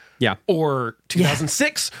 78 or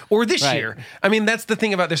 2006 or this year. I mean, that's the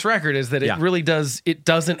thing about this record, is that it really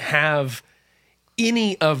doesn't have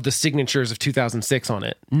any of the signatures of 2006 on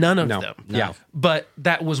it. None of them. Yeah. But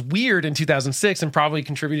that was weird in 2006 and probably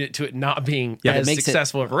contributed to it not being as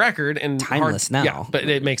successful of a record and timeless now. Yeah, but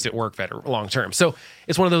it makes it work better long term. So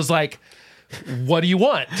it's one of those like, what do you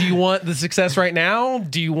want? Do you want the success right now?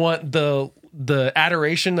 Do you want the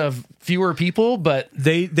adoration of fewer people? But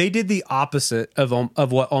they did the opposite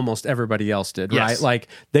of what almost everybody else did, right? Like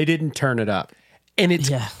they didn't turn it up. And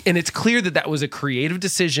it's clear that was a creative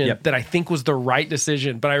decision that I think was the right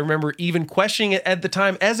decision. But I remember even questioning it at the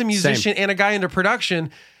time as a musician and a guy into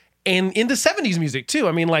production. and into 70s music too.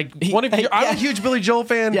 I mean, like I'm a huge Billy Joel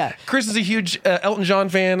fan. Yeah. Chris is a huge Elton John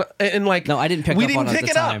fan, and like no, I didn't pick. We up didn't on pick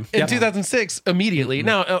it time. up in 2006 immediately.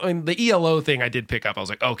 Now, the ELO thing I did pick up. I was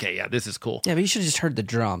like, okay, yeah, this is cool. Yeah, but you should have just heard the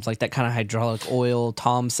drums, like that kind of hydraulic oil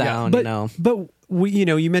tom sound. But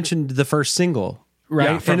you mentioned the first single,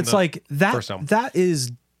 right? Yeah, and it's like that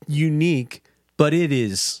is unique, but it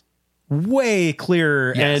is way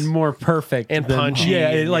clearer and more perfect and punchy,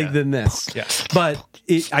 than this. Yeah. But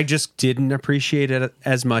I just didn't appreciate it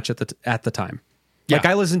as much at the time. Like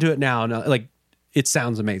I listen to it now, and like it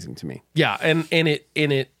sounds amazing to me. Yeah, and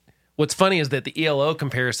it. What's funny is that the ELO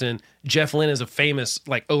comparison, Jeff Lynne is a famous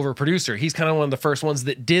like overproducer. He's kind of one of the first ones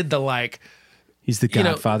that did the like. He's the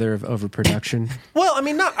godfather of overproduction. Well, I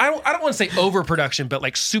mean, I don't want to say overproduction, but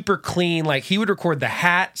like super clean. Like he would record the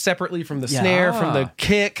hat separately from the snare, from the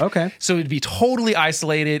kick. Okay. So it'd be totally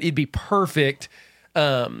isolated. It'd be perfect.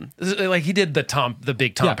 Like he did the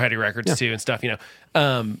big Tom Petty records too and stuff,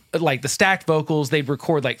 like the stacked vocals, they'd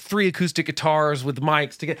record like 3 acoustic guitars with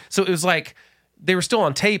mics together. So it was like, they were still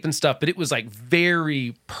on tape and stuff, but it was like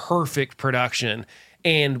very perfect production.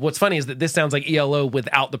 And what's funny is that this sounds like ELO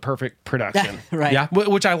without the perfect production. Right. Yeah.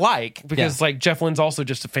 Which I like because like Jeff Lynne's also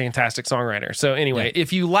just a fantastic songwriter. So anyway,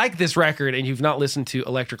 if you like this record and you've not listened to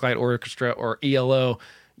Electric Light Orchestra or ELO,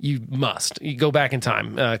 you must. You go back in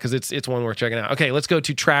time because it's one worth checking out. Okay, let's go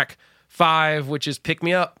to track 5, which is Pick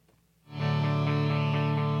Me Up.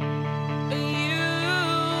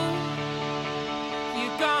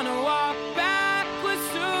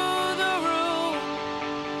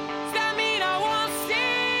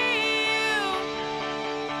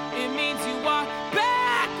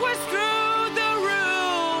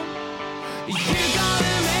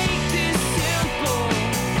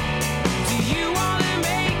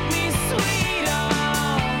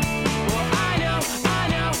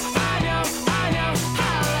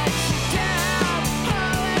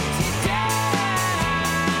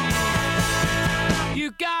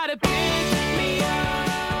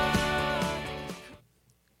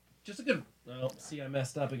 See, I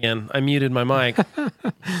messed up again. I muted my mic.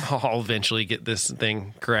 I'll eventually get this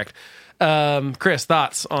thing correct. Chris,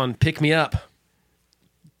 thoughts on Pick Me Up?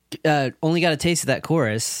 Only got a taste of that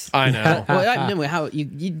chorus. I know. Well, how you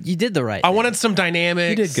did the right. I wanted some dynamics.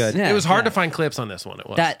 You did good. It was hard to find clips on this one. It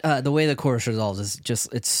was that the way the chorus resolves is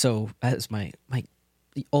just as my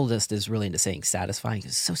the oldest is really into saying satisfying.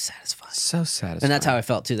 It's so satisfying. So satisfying. And that's how I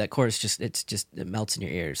felt too. That chorus it melts in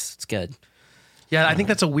your ears. It's good. Yeah, I think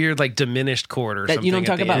that's a weird, like, diminished chord or something. You know what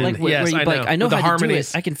I'm talking about? Like, where you, like, I know how harmonies.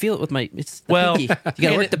 to do it. I can feel it with my. It's the pinky. You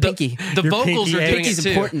gotta work the pinky. The vocals are doing Pinky's it too.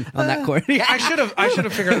 important on that chord. I should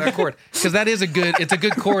have figured out that chord because that is it's a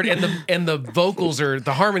good chord, and the vocals the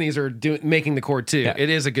harmonies are making the chord too. Yeah. It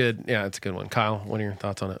is it's a good one. Kyle, what are your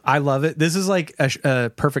thoughts on it? I love it. This is like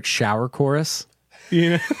a perfect shower chorus. You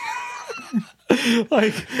know.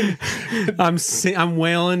 Like I'm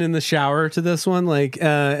wailing in the shower to this one, like,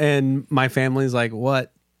 and my family's like,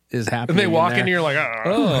 "What is happening?" And they walk in, and you're like,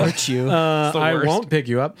 "Oh, hurt you." I won't pick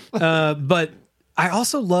you up. But I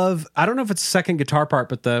also love. I don't know if it's the second guitar part,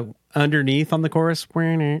 but the underneath on the chorus,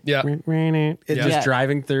 just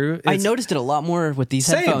driving through. I noticed it a lot more with these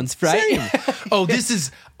headphones, right? Oh, this is.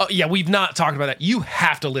 We've not talked about that. You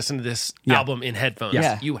have to listen to this album in headphones.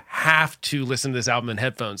 Yeah. You have to listen to this album in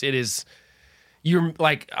headphones. It is. You're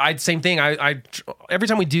like, same thing. I every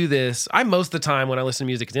time we do this, most of the time when I listen to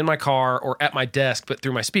music, it's in my car or at my desk, but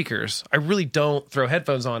through my speakers. I really don't throw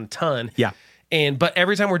headphones on a ton. Yeah. But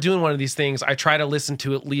every time we're doing one of these things, I try to listen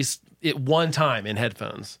to at least it one time in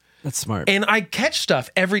headphones. That's smart. And I catch stuff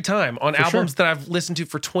every time on albums that I've listened to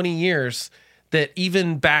for 20 years that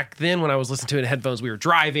even back then when I was listening to it in headphones, we were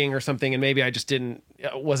driving or something, and maybe I just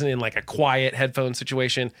wasn't in like a quiet headphone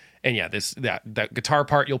situation. And that guitar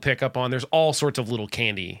part you'll pick up on. There's all sorts of little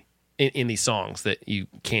candy in these songs that you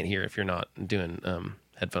can't hear if you're not doing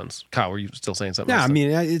headphones. Kyle, were you still saying something? Yeah, I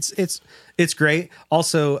mean it's great.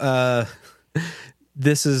 Also,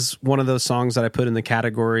 this is one of those songs that I put in the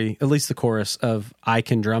category, at least the chorus, of I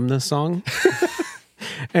can drum this song.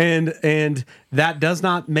 and that does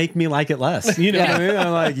not make me like it less. You know what I mean?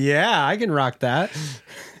 I'm like, yeah, I can rock that.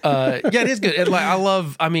 It is good.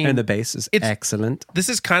 And the bass is excellent. This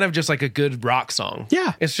is kind of just like a good rock song.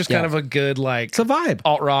 Yeah. It's just kind of a good, like, it's a vibe.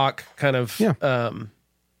 Alt rock kind of,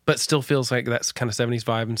 but still feels like that's kind of 70s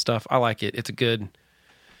vibe and stuff. I like it. It's a good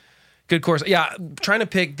chorus. Yeah. Trying to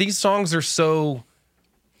pick, these songs are so,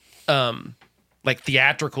 like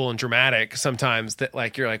theatrical and dramatic sometimes that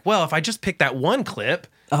like, you're like, well, if I just pick that one clip,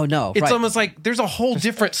 Oh no! It's almost like there's a whole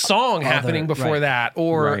different song happening before that.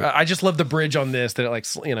 Or I just love the bridge on this that like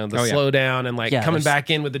the slow down and like coming back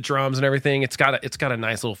in with the drums and everything. It's got a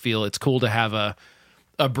nice little feel. It's cool to have a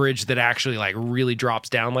bridge that actually like really drops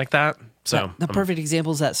down like that. So the perfect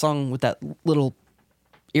example is that song with that little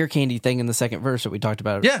ear candy thing in the second verse that we talked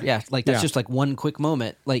about. Yeah. Like that's just like one quick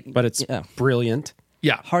moment. Like, but it's brilliant.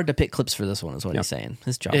 Yeah. Hard to pick clips for this one is what he's saying.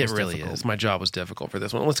 His job it was really difficult. is. My job was difficult for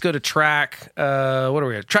this one. Let's go to track, what are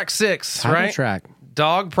we at? Track 6, Title right? track.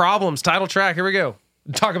 Dog Problems, title track. Here we go.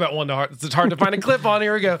 Talk about one it's hard to find a clip on.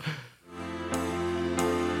 Here we go.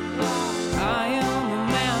 I am a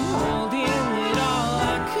man holding it all.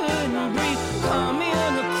 I couldn't breathe,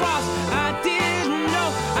 coming across. I didn't know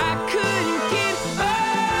I couldn't get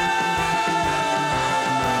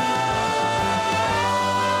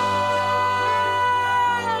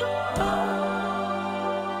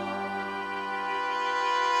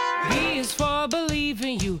He is for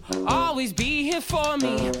believing you, always be here for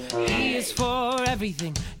me. He is for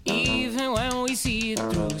everything, even when we see it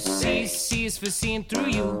through. C is for seeing through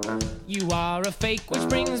you. You are a fake, which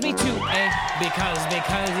brings me to A. Because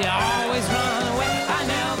you always run away. I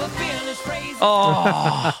never finish phrasing.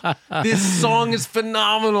 Oh, this song is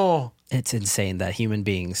phenomenal. It's insane that human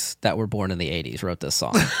beings that were born in the 80s wrote this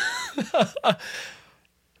song.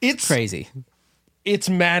 It's crazy. It's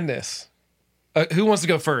madness. Who wants to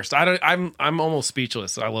go first? I'm almost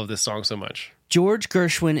speechless. I love this song so much. George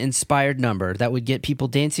Gershwin-inspired number that would get people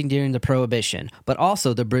dancing during the Prohibition, but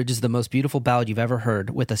also the bridge is the most beautiful ballad you've ever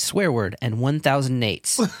heard with a swear word and 1,000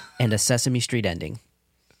 nates and a Sesame Street ending.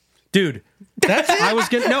 Dude, that's it. I was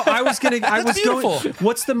going.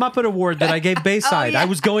 What's the Muppet Award that I gave Bayside? I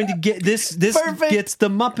was going to get this. This gets the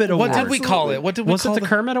Muppet Award. What did we call it? Was it the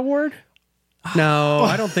Kermit Award? No,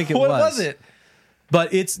 I don't think it was. What was it?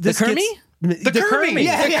 But it's this. The Kermie? The Kermie.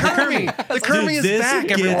 Yeah. The Kermie. The Kermie is back,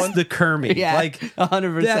 everyone. The Kermie. Yeah, like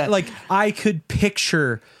 100%. Like I could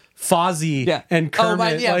picture Fozzie and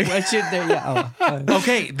Kermit.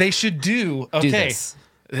 Okay, they should do this.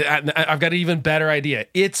 I've got an even better idea.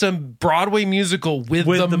 It's a Broadway musical with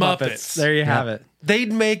the Muppets. There you have it.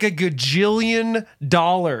 They'd make a gajillion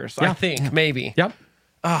dollars, I think, maybe. Yep.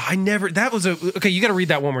 Okay, you got to read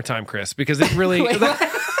that one more time, Chris, because it really,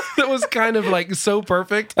 that was kind of like so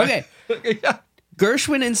perfect. Okay.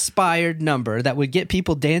 Gershwin-inspired number that would get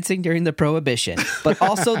people dancing during the Prohibition, but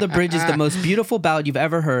also the bridge is the most beautiful ballad you've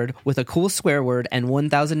ever heard with a cool swear word and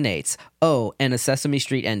 1,000 nates. Oh, and a Sesame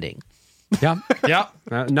Street ending. Yeah. Yeah.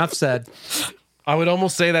 Enough said. I would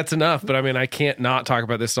almost say that's enough, but I mean, I can't not talk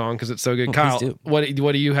about this song because it's so good. Well, Kyle, do.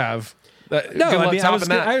 what do you have? I'm not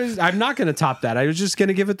going to top that. I was just going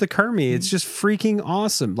to give it the Kermie. It's just freaking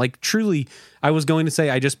awesome. Like, truly, I was going to say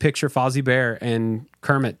I just picture Fozzie Bear and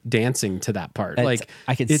Kermit dancing to that part. Like,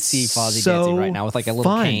 I can see Fozzie dancing right now with like a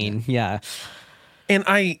little cane. Yeah. And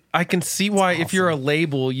I can see why if you're a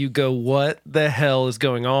label, you go, what the hell is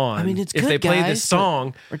going on? I mean, it's if good, they play guys, this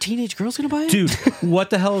song. Are teenage girls going to buy it? Dude, what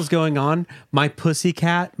the hell is going on? My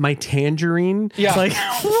Pussycat, my Tangerine. Yeah. Like,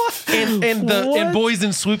 what? And boys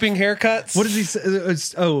in swooping haircuts. What does he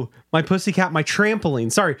say? My Pussycat, my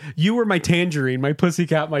trampoline. Sorry, you were my Tangerine, my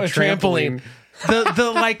Pussycat, my trampoline.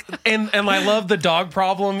 The like, and I love the dog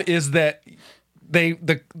problem is that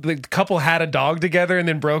the couple had a dog together and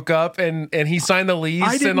then broke up and he signed the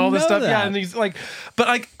lease and all this stuff. That. Yeah, and he's like, but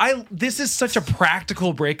like this is such a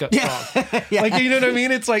practical breakup song. Yeah. Like, you know what I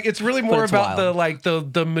mean? It's like it's really more about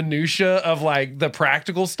wild. the minutia of like the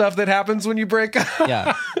practical stuff that happens when you break up.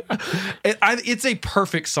 Yeah. It's a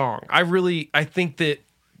perfect song. I think that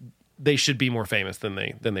they should be more famous than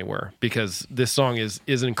they were, because this song is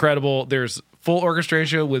incredible. There's full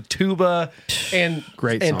orchestration with tuba and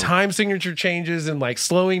great and song. time signature changes and like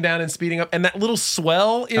slowing down and speeding up, and that little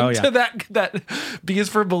swell into that B is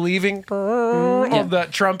for believing of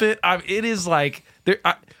that trumpet. It is like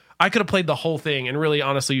I could have played the whole thing, and really,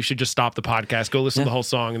 honestly, you should just stop the podcast, go listen to the whole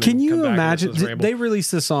song. And Can then you come back imagine? and listen to Did this they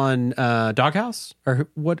released this on Doghouse or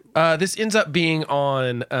what? this ends up being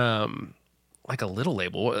on like a little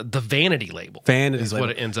label, the Vanity label. Vanity is label.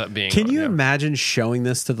 what it ends up being. Can on, you imagine showing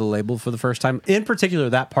this to the label for the first time? In particular,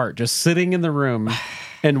 that part, just sitting in the room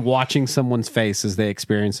and watching someone's face as they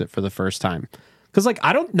experience it for the first time. Because, like,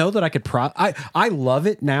 I don't know that I could I love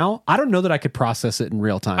it now. I don't know that I could process it in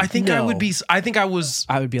real time. I think I would be. I think I was.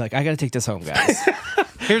 I would be like, I got to take this home, guys.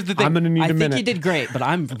 Here's the thing. I'm going to need a minute. I think you did great, but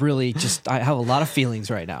I'm really I have a lot of feelings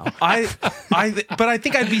right now. but I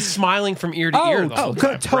think I'd be smiling from ear to ear the whole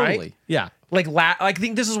time, totally. right? Yeah. I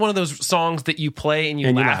think this is one of those songs that you play and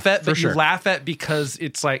you laugh at, but you laugh at because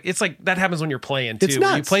it's like that happens when you're playing too.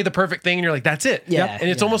 You play the perfect thing and you're like, that's it. Yeah. And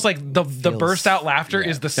it's almost like the burst out laughter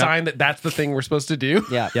is the sign that that's the thing we're supposed to do.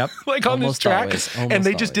 Yeah. Yep. Like on this track. And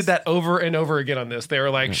they just did that over and over again on this. They were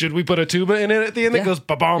like, should we put a tuba in it at the end that goes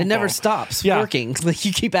ba-bom? It never stops working. Like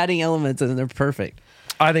you keep adding elements and they're perfect.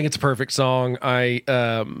 I think it's a perfect song. I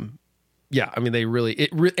mean, they really,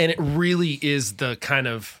 it really is the kind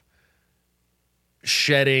of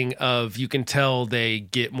shedding of, you can tell they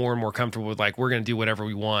get more and more comfortable with like, we're going to do whatever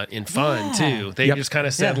we want in fun too. They just kind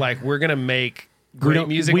of said like, we're going to make great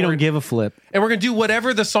music. We don't give a flip. And we're going to do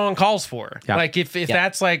whatever the song calls for. Yep. Like if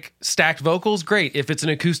that's like stacked vocals, great. If it's an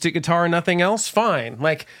acoustic guitar and nothing else, fine.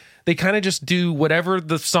 Like they kind of just do whatever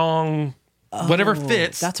the song, whatever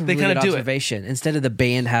fits. That's a they really kind good of do observation. Instead of the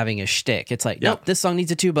band having a shtick, it's like, nope, this song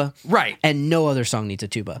needs a tuba. Right. And no other song needs a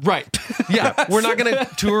tuba. Right. Yeah. We're not going to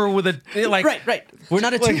tour with a, like. Right. We're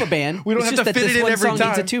not a tuba band. We don't have to fit it in every time. This one song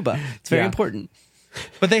needs a tuba. It's very important.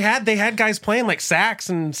 But they had guys playing like sax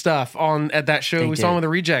and stuff at that show. We saw them with the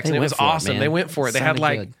Rejects, and it was awesome. They went for it. They had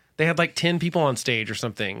like 10 people on stage or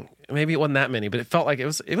something. Maybe it wasn't that many, but it felt like it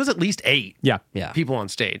was at least 8 people on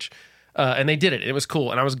stage. And they did it. It was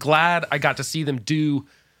cool. And I was glad I got to see them do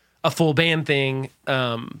a full band thing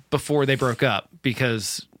before they broke up,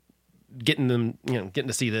 because getting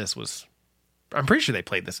to see this was, I'm pretty sure they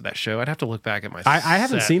played this at that show. I'd have to look back at my I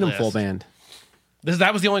haven't seen them full band.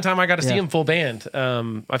 That was the only time I got to see him full band.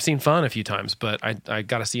 I've seen Fun a few times, but I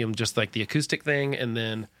got to see him just like the acoustic thing and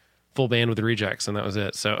then full band with the Rejects, and that was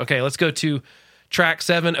it. So, okay, let's go to track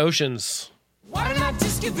 7, Oceans. Why don't I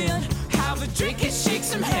just give in, have a drink and shake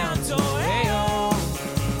some hands, oh, hey,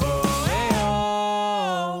 oh, hey,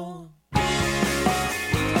 oh.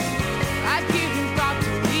 I didn't thought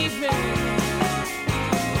to leave me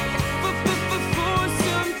for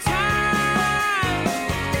some time.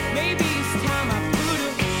 Maybe it's time I put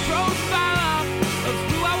a profile up of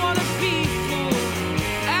who I want to be for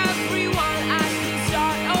everyone. I can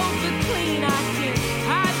start over clean, I can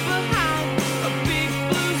hide behind a big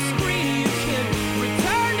blue screen. You can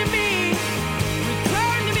return to me,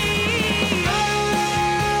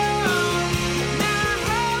 oh, now I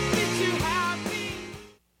hope that you're happy.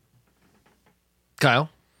 Kyle,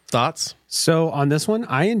 thoughts? So on this one,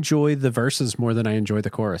 I enjoy the verses more than I enjoy the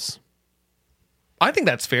chorus. I think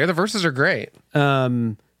that's fair. The verses are great.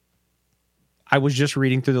 I was just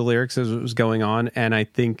reading through the lyrics as it was going on, and I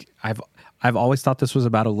think I've always thought this was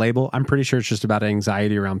about a label. I'm pretty sure it's just about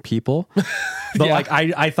anxiety around people. But like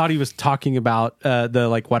I thought he was talking about the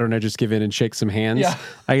like, why don't I just give in and shake some hands? Yeah.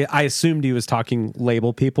 I assumed he was talking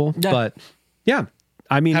label people, but yeah.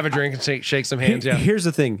 I mean, Have a drink and shake some hands. Here's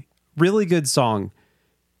the thing. Really good song.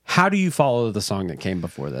 How do you follow the song that came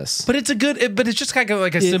before this? But it's it's just kind of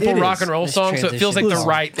like a simple rock and roll song, so it feels like the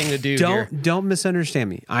right thing to do. Don't misunderstand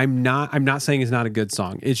me. I'm not saying it's not a good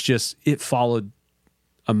song. It's just it followed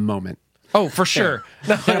a moment. Oh, for sure.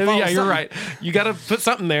 No, yeah, you're right. You got to put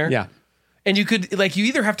something there. Yeah. And you could, like, you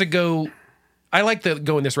either have to go, I like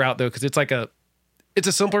going this route though, because it's like it's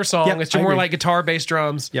a simpler song. Yep, it's more like guitar, bass,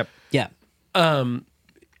 drums. Yep. Yeah.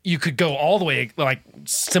 You could go all the way like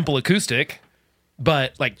simple acoustic,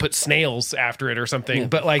 but like put snails after it or something. Yeah.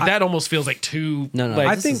 But like that almost feels like too. No. Like,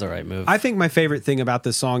 I think this is the right move. I think my favorite thing about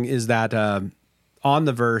this song is that on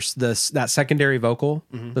the verse, that secondary vocal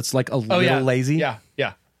that's like a little lazy. Yeah.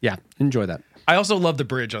 Enjoy that. I also love the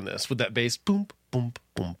bridge on this with that bass, boom, boom,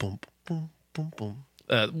 boom, boom, boom, boom, boom.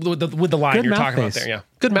 With the line Good you're mouth talking bass. about there. Yeah,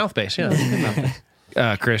 good mouth bass. Yeah. Good mouth bass.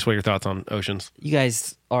 Chris, what are your thoughts on Oceans? You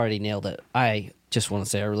guys already nailed it. I just want to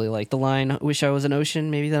say I really like the line, wish I was an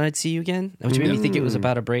ocean, maybe then I'd see you again. Which made me think it was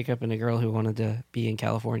about a breakup and a girl who wanted to be in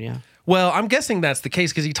California. Well, I'm guessing that's the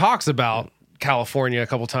case because he talks about California a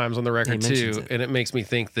couple times on the record too. And it makes me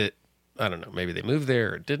think that, I don't know, maybe they moved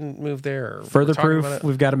there or didn't move there. Or further proof,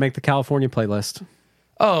 we've got to make the California playlist.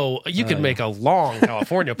 Oh, you could make a long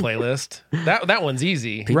California playlist. That one's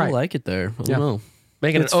easy. People like it there. I don't know.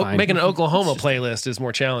 Making an Oklahoma playlist is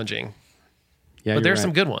more challenging. Yeah, but there's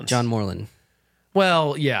some good ones. John Moreland.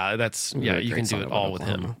 Well, yeah, you can do it all with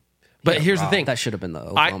him. But here's the thing. That should have been the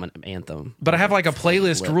Oklahoma anthem. But I have like a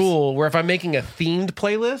playlist rule where if I'm making a themed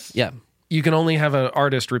playlist, you can only have an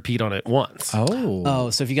artist repeat on it once. Oh,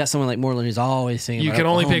 so if you got someone like Moreland who's always singing, you can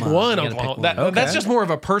only pick one Oklahoma. That's just more of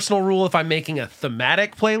a personal rule. If I'm making a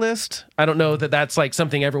thematic playlist, I don't know that that's like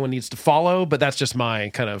something everyone needs to follow, but that's just my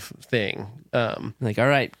kind of thing. Like, all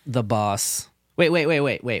right, the boss. Wait.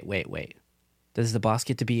 Does the boss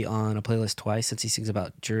get to be on a playlist twice since he sings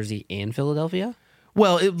about Jersey and Philadelphia?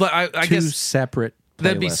 Well, I guess separate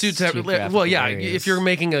That'd be suits. Well, yeah, if you're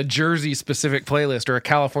making a Jersey specific playlist or a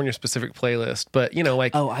California specific playlist, but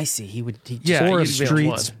like oh, I see. He or a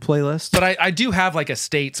streets playlist. But I do have like a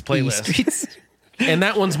states playlist, and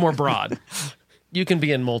that one's more broad. You can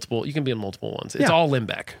be in multiple. You can be in multiple ones. It's all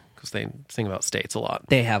Limbeck because they sing about states a lot.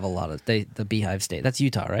 They have a lot of the Beehive State. That's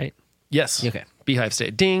Utah, right? Yes. Okay. Beehive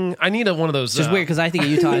State. Ding. I need one of those. It's just weird because I think of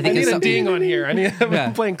Utah. I think need a ding on here.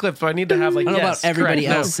 I'm playing clips, but I need to have like. I don't know about everybody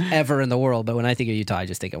else ever in the world, but when I think of Utah, I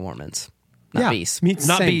just think of Mormons, not bees.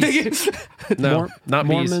 Not bees. No, not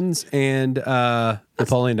Mormons bees. And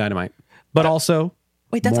Napoleon Dynamite, but also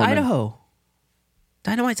wait, that's Mormon. Idaho.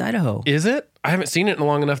 Dynamite's Idaho. Is it? I haven't seen it in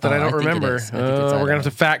long enough that I don't remember. We're gonna have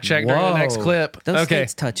to fact check during the next clip. Those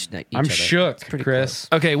states touch each I'm other. shook, close. Chris.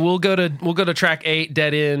 Okay, we'll go to track 8,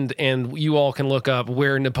 Dead End, and you all can look up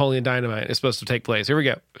where Napoleon Dynamite is supposed to take place. Here we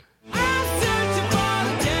go.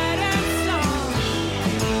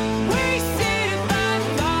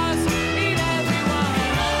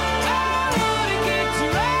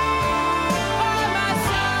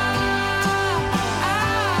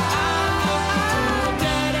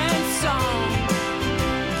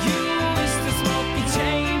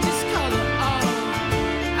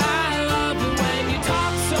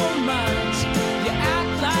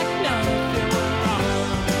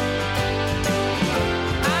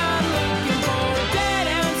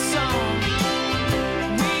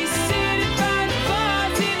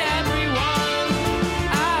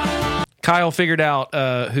 Kyle figured out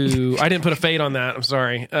who I didn't put a fade on that. I'm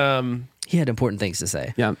sorry. He had important things to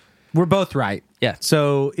say. Yeah, we're both right. Yeah.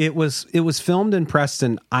 So it was filmed in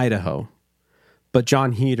Preston, Idaho, but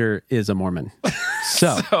John Heder is a Mormon.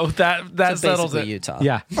 So that settles it. Utah.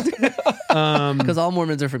 Yeah. Because all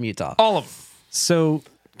Mormons are from Utah. All of them. So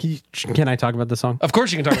can I talk about the song? Of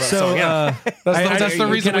course you can talk about the song. Yeah. That's the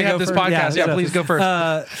reason we have this podcast. Yeah, please go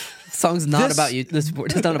first. Song's not about you. This is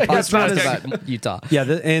not a podcast about Utah. Yeah,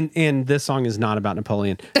 and this song is not about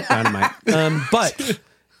Napoleon Dynamite. But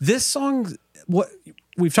this song, what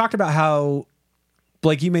we've talked about how,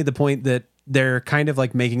 Blake, you made the point that they're kind of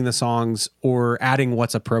like making the songs or adding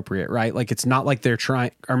what's appropriate, right? Like it's not like they're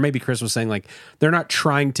trying, or maybe Chris was saying like they're not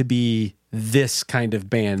trying to be this kind of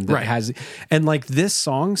band that has, and like this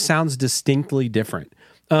song sounds distinctly different.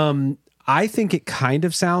 I think it kind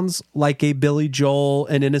of sounds like a Billy Joel,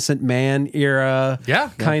 An Innocent Man era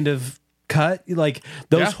kind of cut. Like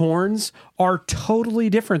those horns are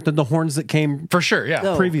totally different than the horns that came for sure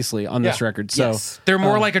previously on this record. So they're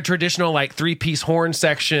more like a traditional like 3-piece horn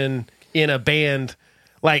section in a band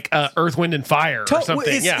like Earth, Wind and Fire or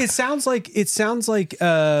something. It sounds like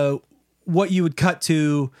what you would cut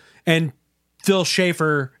to, and Phil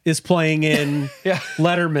Schaefer is playing in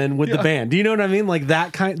Letterman with the band. Do you know what I mean? Like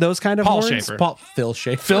those kind of Paul horns. Schaefer. Phil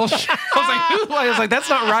Schaefer. Phil Schaefer. I was like, that's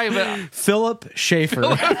not right. But Philip Schaefer.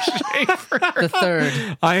 The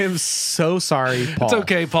third. I am so sorry, Paul. It's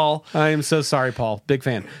okay, Paul. I am so sorry, Paul. Big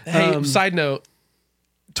fan. Hey, side note,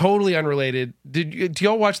 totally unrelated. Do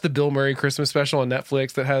y'all watch the Bill Murray Christmas special on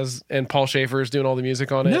Netflix that has, and Paul Schaefer is doing all the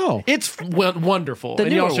music on it? No. It's wonderful. The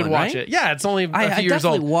and y'all newer should one, watch right? it. Yeah, it's only a few years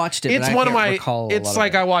old. I definitely watched it. It's but one I of can't my, recall a it's lot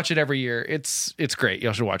like of it. I watch it every year. It's great.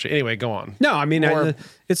 Y'all should watch it. Anyway, go on. No, I mean,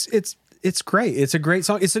 it's great. It's a great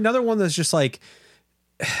song. It's another one that's just like,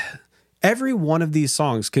 every one of these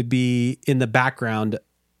songs could be in the background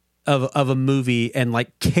of a movie and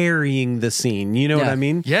like carrying the scene. You know what I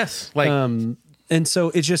mean? Yes. Like, and so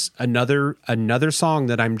it's just another song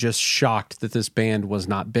that I'm just shocked that this band was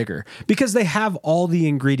not bigger, because they have all the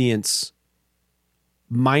ingredients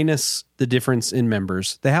minus the difference in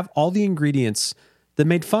members. They have all the ingredients that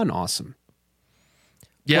made Fun awesome.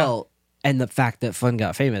 yeah. Well, and the fact that Fun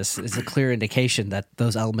got famous is a clear indication that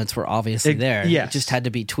those elements were obviously there. yes. It just had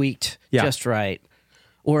to be tweaked just right.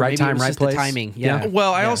 Or Right maybe time, it was right just place. the timing. Yeah. Yeah.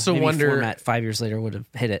 Well, I also Maybe wonder. format 5 years later would have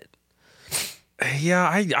hit it. Yeah,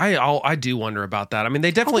 I do wonder about that. I mean, they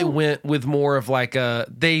definitely went with more of like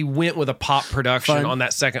they went with a pop production Fun. on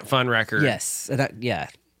that second Fun record. Yes.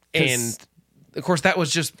 And of course that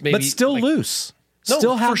was just maybe, But still like, loose. No,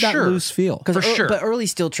 Still have for that sure. loose feel. For sure. But early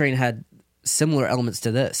Steel Train had similar elements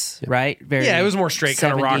to this, right? Very Yeah, it was more straight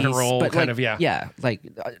kind of rock and 70s, roll but kind like, of, yeah. Yeah, like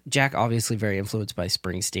Jack obviously very influenced by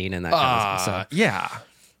Springsteen and that kind of stuff. So. Yeah,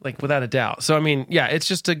 like without a doubt. So I mean, yeah, it's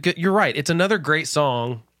just a good. You're right. It's another great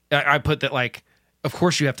song. I put that like. Of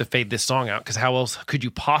course, you have to fade this song out because how else could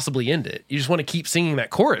you possibly end it? You just want to keep singing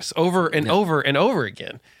that chorus over and over and over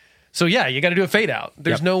again. So yeah, you got to do a fade out.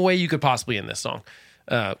 There's no way you could possibly end this song.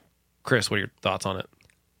 Chris, what are your thoughts on it?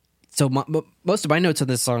 So most of my notes on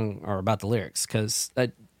this song are about the lyrics, because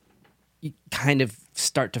you kind of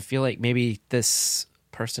start to feel like maybe this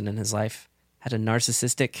person in his life had a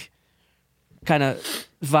narcissistic kind of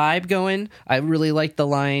vibe going. I really like the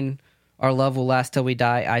line, "Our love will last till we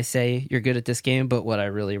die. I say you're good at this game, but what I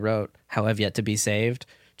really wrote, how I've yet to be saved."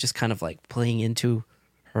 Just kind of like playing into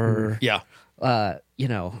her. Yeah. You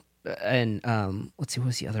know, and let's see, what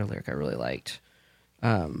was the other lyric I really liked?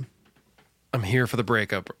 I'm here for the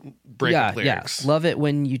breakup lyrics. Yeah. Love it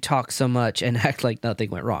when you talk so much and act like nothing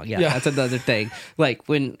went wrong. Yeah. That's another thing. Like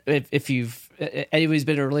if anybody's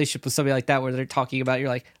been in a relationship with somebody like that where they're talking about, you're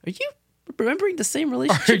like, are you remembering the same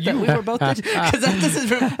relationship that we were both in? Because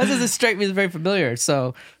that doesn't strike me as very familiar.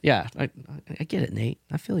 So yeah, I get it, Nate.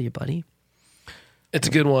 I feel you, buddy. It's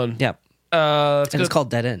a good one. Yeah. It's called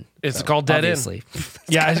Dead End. It's called Dead obviously. End.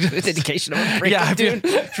 Yeah. It's an indication of a breakup, dude.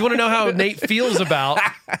 If you want to know how Nate feels about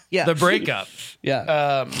the breakup.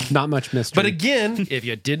 Yeah. Not much mystery. But again, if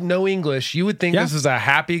you didn't know English, you would think this is a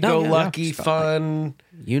happy-go-lucky, fun...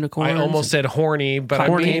 Unicorn. I almost said horny, but I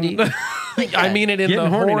mean it in Getting the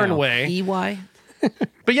horny horn now. way. EY.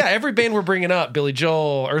 But yeah, every band we're bringing up, Billy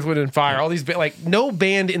Joel, Earth, Wind & Fire, all these... like, no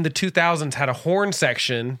band in the 2000s had a horn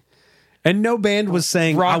section... And no band was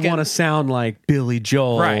saying, Rockin'. I want to sound like Billy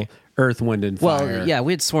Joel, Right. Earth, Wind, and Fire. Well, yeah,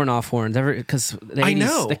 we had sworn off horns because the 80s, I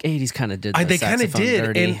know. the 80s kind of did. They kind of did,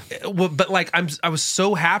 dirty. but like I was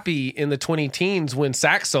so happy in the 20 teens when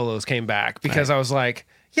sax solos came back because I was like,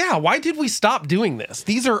 yeah, why did we stop doing this?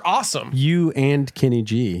 These are awesome. You and Kenny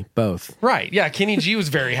G, both. Right? Yeah, Kenny G was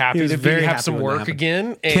very happy He was to very have happy some when that work happened. again.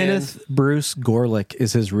 And Kenneth Bruce Gorlick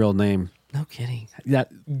is his real name. No kidding.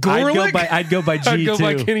 Gorlick? I'd go by G I'd go too.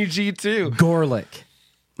 by Kenny G too. Gorlick.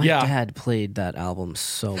 My Yeah. dad played that album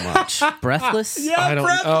so much. Breathless? I don't.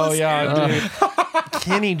 Oh yeah, dude.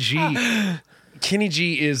 Kenny G. Kenny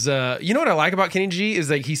G is, you know what I like about Kenny G is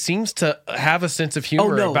like he seems to have a sense of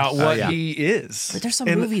humor about what he is. But there's some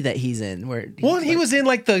movie that he's in where He was in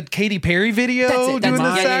like the Katy Perry video That's doing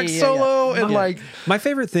the it. sax solo and like My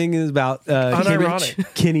favorite thing is about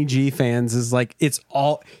Unironic. Kenny G fans is like it's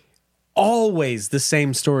always the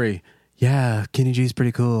same story. Yeah, Kenny G's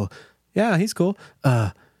pretty cool. Yeah, he's cool.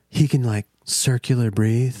 He can like circular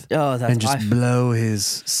breathe and just blow his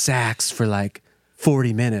sax for like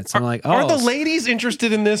 40 minutes. I'm like, are the ladies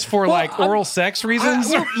interested in this for like oral sex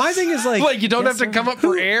reasons? My thing is like, like you don't have to come up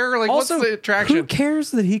for air. Like also, what's the attraction? Who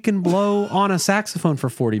cares that he can blow on a saxophone for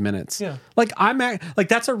 40 minutes? Yeah. Like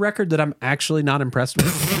that's a record that I'm actually not impressed with.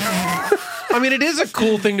 I mean, it is a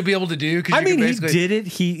cool thing to be able to do. I mean, he did it.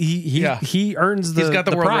 He earns He's got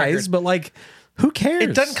the world prize, record. but like, who cares?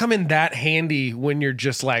 It doesn't come in that handy when you're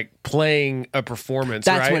just like playing a performance.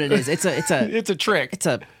 That's right? what it is. It's a it's a trick. It's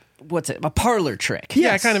a parlor trick.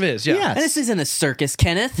 Yeah, it kind of is. Yeah. Yes. And this isn't a circus,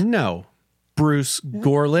 Kenneth. No. Bruce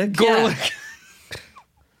Gorlick. Gorlick.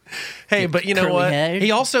 Hey, but you know Curly what? head.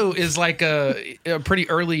 He also is like a pretty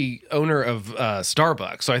early owner of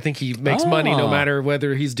Starbucks, so I think he makes money no matter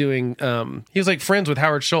whether he's doing. He was like friends with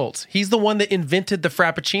Howard Schultz. He's the one that invented the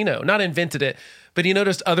Frappuccino. Not invented it, but he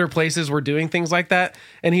noticed other places were doing things like that,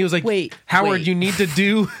 and he was like, Howard, you need to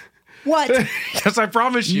do." What? Yes, I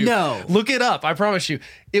promise you. No. Look it up. I promise you.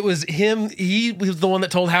 It was him. He was the one that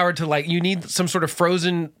told Howard to like, you need some sort of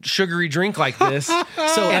frozen sugary drink like this. So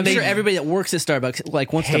I'm sure everybody that works at Starbucks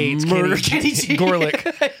like wants to murder Kenny G.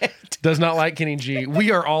 Gorlick does not like Kenny G. We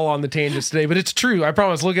are all on the tangents today, but it's true. I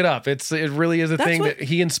promise. Look it up. It really is a thing that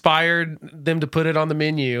he inspired them to put it on the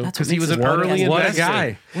menu because he was an early What a investor.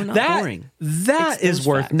 guy. We're not boring. That It's is those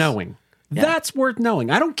worth facts. knowing. Yeah. That's worth knowing.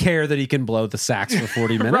 I don't care that he can blow the sax for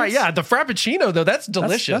 40 minutes. Right, yeah. The Frappuccino, though, that's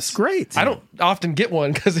delicious. That's great. I don't often get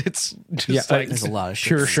one because it's just like... There's a lot of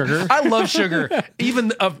Pure sugar. I love sugar.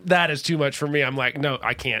 Even of that is too much for me. I'm like, no,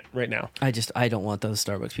 I can't right now. I don't want those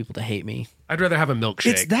Starbucks people to hate me. I'd rather have a milkshake.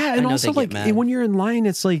 It's that, and know also they get like mad. when you're in line,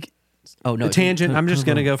 it's like Oh no, a tangent. I'm just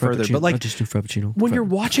gonna go further, but like just do Frappuccino. when you're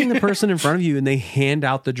watching the person in front of you and they hand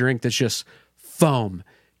out the drink that's just foam,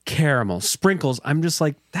 caramel, sprinkles, I'm just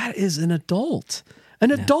like, that is an adult. An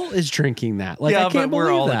adult is drinking that. Like, I can't but we're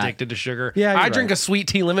believe all that. addicted to sugar. Yeah, I you're drink right. a sweet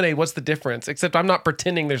tea lemonade. What's the difference? Except I'm not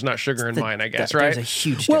pretending there's not sugar in mine, I guess, right? There's a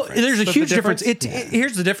huge Well, difference. there's a That's the huge difference. difference?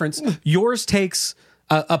 Here's the difference. Yours takes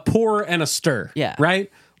a pour and a stir. Yeah.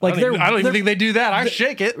 Right? Like I don't even think they do that. I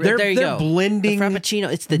shake it. They're there you they're go. blending the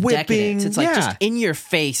Frappuccino. It's the whipping, decadence. It's like yeah. just in your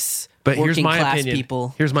face. But here's working my class opinion.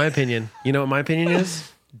 people. Here's my opinion. You know what my opinion is?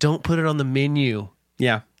 Don't put it on the menu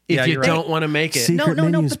Yeah. if Yeah, you you're right. don't want to make it. See? No, Secret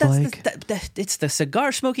menus, but that's Blake. it's the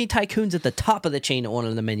cigar smoking tycoons at the top of the chain that want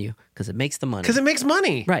on the menu because it makes the money. Because it makes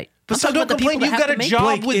money. Right. But I'm so talking don't about the complain. people You've that got have a to make job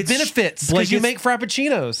Blake, with it's- benefits Blake, because you it's- make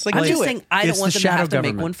Frappuccinos. Like, I'm do just it. saying I It's don't want the them to have shadow to make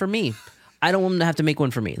government. one for me. I don't want them to have to make one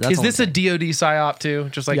for me. That's Is all this I'm a DOD psyop too?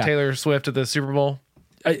 Just like Yeah. Taylor Swift at the Swift at the Super Bowl?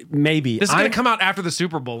 Maybe. This is going to come out after the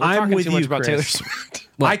Super Bowl. We're I'm talking with too much you, about Chris. Taylor Swift.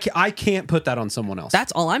 I can't put that on someone else.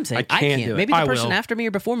 That's all I'm saying. I can't do it. Maybe the I person will. after me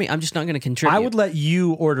or before me, I'm just not going to contribute. I would let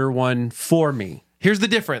you order one for me Here's the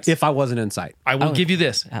difference. if I wasn't in sight. I will give you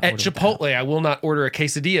this. I At ordered Chipotle, I will not order a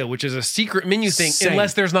quesadilla, which is a secret menu thing, Same.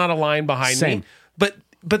 unless there's not a line behind Same. me.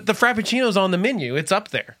 But the Frappuccino's on the menu. It's up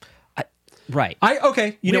there. Right.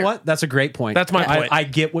 Okay, you know Weird. what? That's a great point. That's my point. I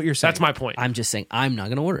get what you're saying. That's my point. I'm just saying I'm not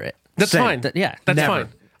going to order it. That's Same. fine. Yeah. That's Never.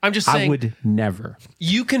 fine. I'm just saying I would never.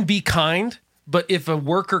 you can be kind, but if a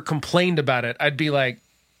worker complained about it, I'd be like,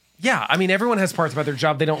 yeah, I mean, everyone has parts about their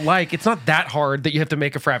job they don't like. It's not that hard that you have to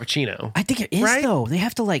make a Frappuccino. I think it is Right? though. They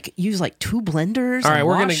have to like use like 2 blenders. All right, and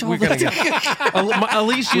we're wash all gonna the- get.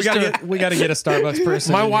 Elise used to. We got to get a Starbucks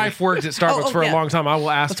person. My wife worked at Starbucks Oh, for a yeah. long time. I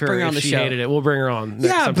will ask Let's her bring her if on the she show. hated it. We'll bring her on.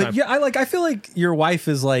 Yeah, sometime. but yeah, I feel like your wife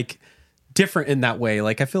is like different in that way.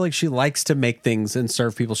 Like I feel like she likes to make things and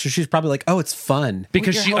serve people. So she's probably like, oh, it's fun.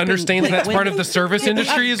 because You're she helping- understands that's when- part of the service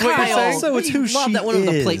industry, is what you're Kyle, saying. So it's who lob she that one on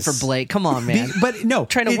the plate is. for Blake. Come on, man. But no,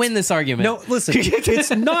 Trying to it's- win this argument. No, listen, it's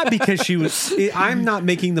not because she was. I'm not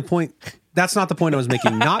making the point. That's not the point I was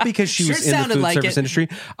making. Not because she Sure was in the sounded food like service it. industry.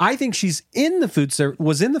 I think she's in the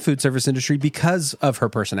was in the food service industry because of her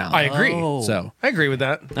personality. I agree. Oh. So I agree with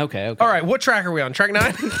that. Okay. All right, what track are we on? Track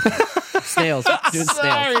 9? Snails. Doing snails.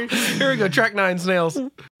 Sorry. Here we go. Track 9, Snails.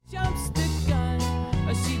 Jumps the gun,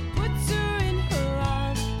 she puts her in her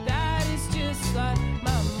arms. That is just like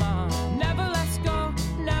my mom. Never lets go,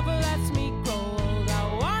 never lets me grow old.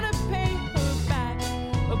 I wanna pay her back,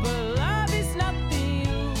 but love is nothing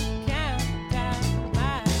you can't have.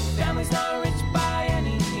 My family's not rich by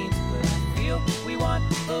any means, but I feel we won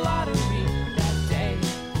the lottery that day.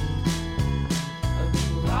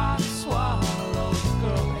 A rock swallowed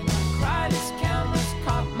girl, and I cried as cameras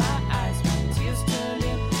caught my eyes. My tears turned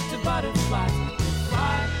into butterflies,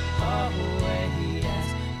 fly away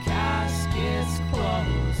as caskets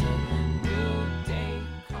close. A new day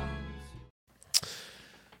comes.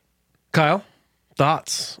 Kyle,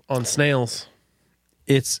 thoughts on Snails?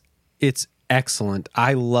 it's excellent.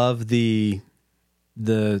 I love the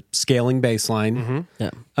scaling bass line. Yeah.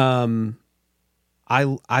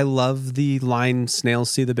 I love the line "Snails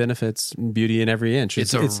see the benefits, and beauty in every inch."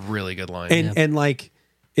 It's a really good line. and like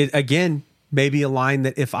it again. Maybe a line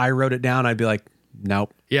that if I wrote it down, I'd be like,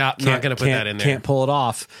 nope. Yeah, not going to put that in there. Can't pull it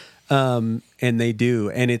off. And they do,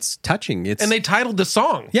 and it's touching. It's And they titled the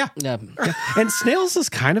song. yeah. Yeah. And snails is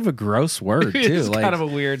kind of a gross word too. It is kind of a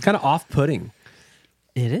weird- kind of off-putting.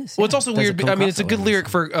 It is. Well, it's also Doesn't weird. come I mean, across it's a that good way. lyric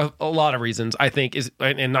for a lot of reasons, I think,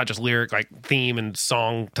 and not just lyric, like theme and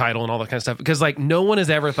song title and all that kind of stuff. Because like no one has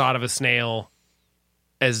ever thought of a snail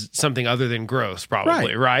as something other than gross,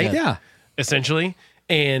 probably, right? Yeah. Essentially.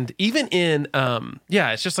 And even in,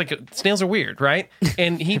 it's just like snails are weird, right?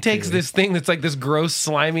 And he takes this thing that's like this gross,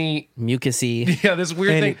 slimy, Mucusy. this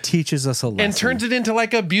weird And thing, it teaches us a lesson. and turns it into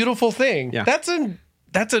like a beautiful thing. Yeah. That's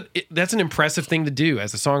an impressive thing to do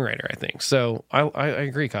as a songwriter, I think. So I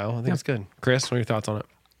agree, Kyle. I think it's good. Chris, what are your thoughts on it?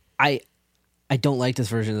 I don't like this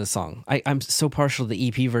version of the song. I'm so partial to the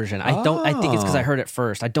EP version. I think it's because I heard it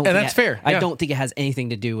first. I don't. And think that's fair, I yeah. don't think it has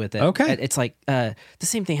anything to do with it. Okay. It's like the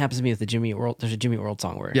same thing happens to me with the Jimmy Eat World. There's a Jimmy Eat World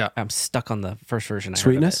song where Yeah. I'm stuck on the first version. I heard of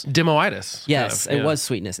Sweetness? it. Demoitis. Yes, kind of, it was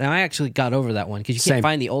Sweetness. Now I actually got over that one because you Same. can't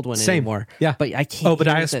find the old one Same. anymore. Yeah. but I can't.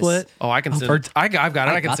 Obadiah hear this. Split. Oh, I can send it. I've got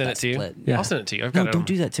it. I can got send it that to you. split. Yeah. I'll send it to you. I've No, got it. don't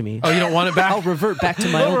do that to me. Oh, you don't want it back? I'll revert back to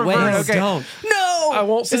my We'll old revert, ways. okay. Don't. No, I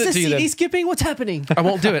won't send Is it to this you CD then. skipping? What's happening? I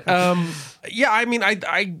won't do it. Yeah, I mean,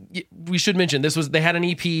 we should mention they had an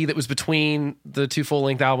EP that was between the two full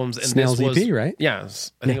length albums, and Snails this was EP, right? Yeah,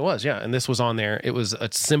 I think it was. Yeah, and this was on there. It was a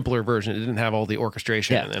simpler version. It didn't have all the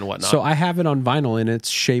orchestration Yeah. and whatnot. So I have it on vinyl, and it's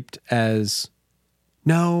shaped as.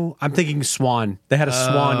 No, I'm thinking Swan. They had a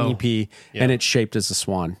Swan EP, and it's shaped as a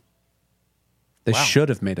swan. They should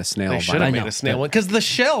have made a snail. they should have I made know. a snail one because the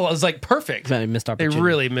shell is like perfect. I missed They opportunity.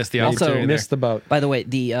 really missed the Also, opportunity. Missed the boat. By the way,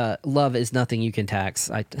 the love is nothing you can tax.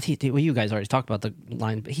 Well, you guys already talked about the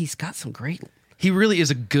line, but he's got some great. He really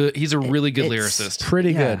is he's a really good It's lyricist.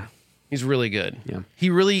 Pretty Yeah. good. He's really good. Yeah.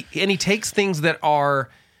 And he takes things that are,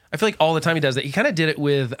 I feel like all the time he does that. He kind of did it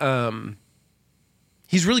with,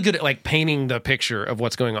 he's really good at like painting the picture of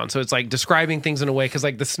what's going on. So it's like describing things in a way, because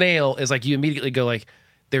like the snail is like, you immediately go like,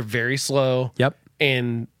 they're very slow. Yep.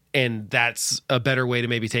 And that's a better way to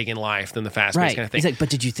maybe take in life than the fast paced Right. kind of thing. He's like, but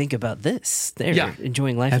did you think about this? They're Yeah.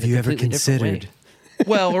 enjoying life. Have in a you ever completely different considered? way.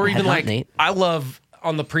 Well, or I even have not, like, Nate. I love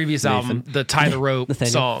on the previous album, the Tie the Rope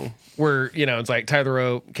Nathaniel. song, where, it's like tie the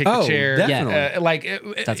rope, kick Oh, the chair. definitely.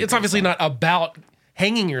 That's a It's great obviously song. not about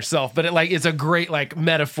hanging yourself, but it's a great like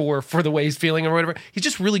metaphor for the way he's feeling or whatever. He's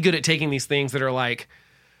just really good at taking these things that are like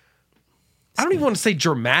I don't even want to say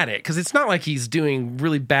dramatic because it's not like he's doing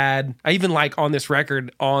really bad. I even like on this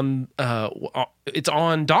record on it's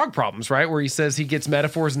on Dog Problems, right? Where he says he gets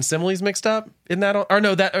metaphors and similes mixed up. Isn't that on, or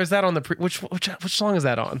no, that or is that on the which song is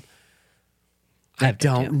that on? I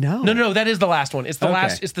don't know. No, that is the last one. It's the Okay.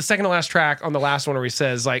 last. It's the second to last track on the last one where he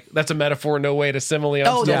says like that's a metaphor, no way to simile. I'm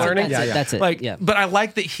still that's learning. That's it. Like, yeah. but I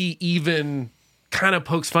like that he even kind of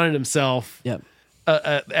pokes fun at himself. Yep.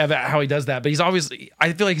 About how he does that, but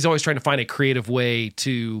I feel like he's always trying to find a creative way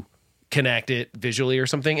to connect it visually or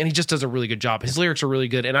something, and he just does a really good job. His lyrics are really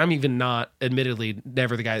good, and I'm even not, admittedly,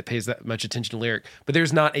 never the guy that pays that much attention to lyric, but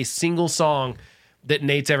there's not a single song that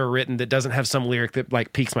Nate's ever written that doesn't have some lyric that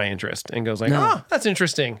like piques my interest and goes like, oh, that's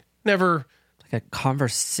interesting. Never. Like a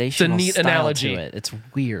conversational It's a neat style analogy. to it. It's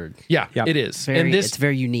weird. Yeah, Yep. it is. It's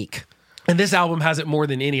very unique. And this album has it more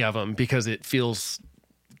than any of them because it feels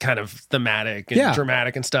kind of thematic and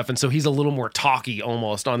dramatic and stuff. And so he's a little more talky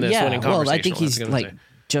almost on this one in conversation. Well, I think he's like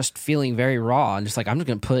just feeling very raw and just like, I'm just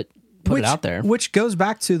going to put it out there. Which goes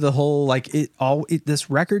back to the whole, like this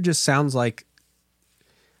record just sounds like,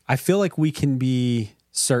 I feel like we can be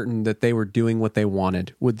certain that they were doing what they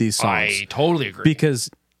wanted with these songs. I totally agree. Because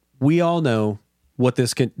we all know what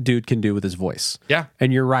this dude can do with his voice. Yeah.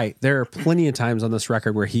 And you're right. There are plenty of times on this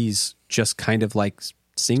record where he's just kind of like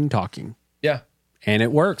sing-talking. Yeah. And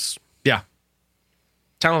it works. Yeah.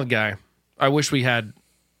 Talented guy. I wish we had,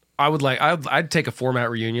 I'd take a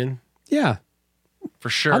format reunion Yeah. for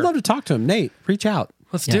sure. I'd love to talk to him. Nate, reach out.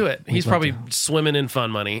 Let's do it. He's probably swimming in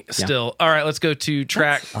fun money still. All right, let's go to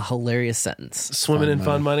track. A hilarious sentence. Swimming in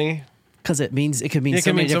fun money. Because it could mean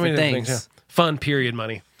so many different things. Yeah. Fun period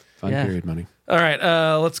money. Fun period money. All right,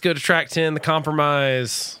 let's go to track 10, The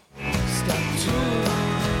Compromise. Step 2.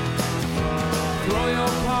 Throw your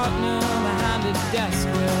partner behind a desk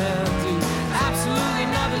where they'll do absolutely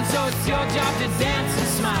nothing, so it's your job to dance and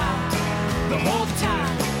smile the whole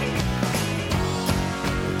time.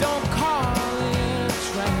 Don't call it a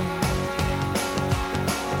trap,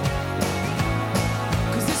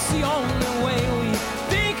 'cause it's the only way we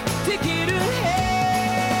think to get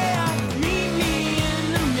ahead. Meet me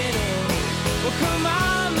in the middle. Well, come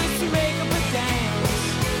on, let's make up a dance,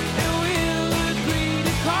 and we'll agree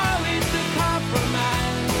to call it the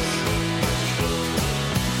compromise.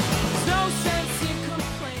 There's no sense in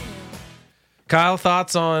complaining. Kyle,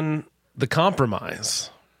 thoughts on The Compromise?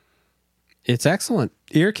 It's excellent.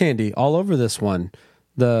 Ear candy all over this one.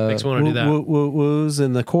 The Makes me wanna do that. woos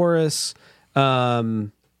in the chorus.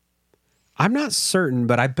 I'm not certain,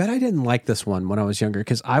 but I bet I didn't like this one when I was younger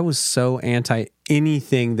because I was so anti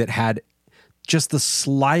anything that had just the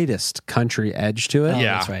slightest country edge to it. Oh,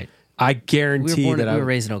 Yeah. that's right. I guarantee We that were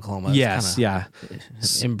raised in Oklahoma. It's Yes, kinda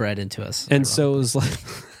yeah. inbred into us. And so it was like,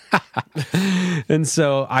 and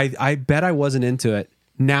so I bet I wasn't into it.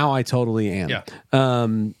 Now I totally am. Yeah.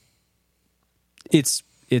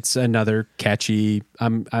 It's another catchy.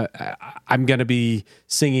 I'm gonna be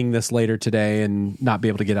singing this later today and not be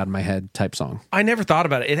able to get out of my head type song. I never thought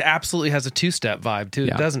about it. It absolutely has a two-step vibe to it,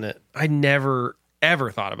 Yeah. doesn't it? I never,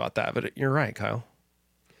 ever thought about that, but you're right, Kyle.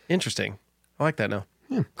 Interesting. I like that now.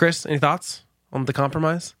 Chris, any thoughts on The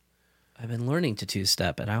Compromise? I've been learning to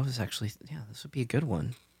two-step, and I was actually, this would be a good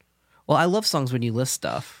one. Well, I love songs when you list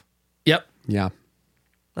stuff. Yep. Yeah.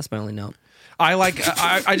 That's my only note.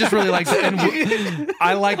 I just really like the, and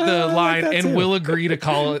I like the line, and we'll agree to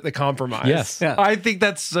call it The Compromise. Yes. Yeah. I think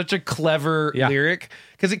that's such a clever lyric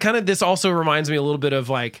because it kind of, this also reminds me a little bit of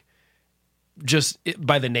like, just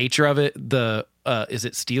by the nature of it, the, is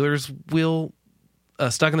it Steelers Wheel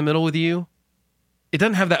Stuck in the Middle with You? It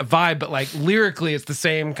doesn't have that vibe, but like lyrically, it's the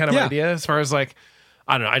same kind of idea as far as like,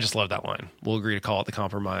 I don't know. I just love that line. We'll agree to call it The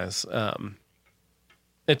Compromise.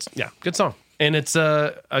 It's good song. And it's,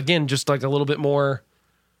 again, just like a little bit more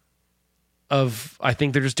of, I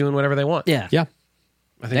think they're just doing whatever they want. Yeah. Yeah.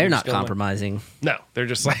 I think They're just not going like- compromising. no, they're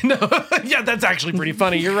just like, no. Yeah, that's actually pretty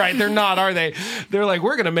funny. You're right. They're not, are they? They're like,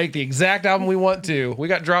 we're going to make the exact album we want to. We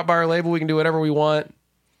got dropped by our label. We can do whatever we want,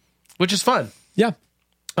 which is fun. Yeah.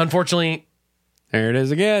 Unfortunately, There it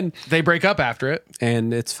is again. they break up after it,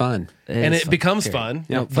 And it's fun. and is it fun, becomes period. fun.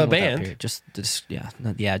 No, The fun without band. period. Just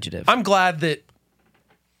not the adjective. I'm glad that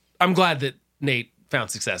Nate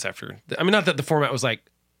found success after. I mean, not that the format was like,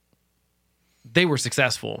 they were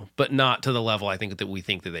successful, but not to the level I think that we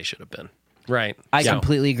think that they should have been. Right. I So,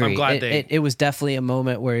 completely agree. I'm glad it was definitely a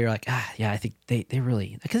moment where you're like, I think they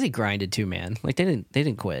really, because they grinded too, man. Like they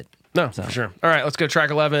didn't quit. No, So. for sure. All right, let's go to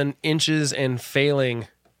track 11, Inches and Failing.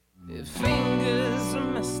 If fingers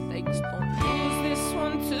and mistakes don't use this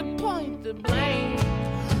one to point the blame.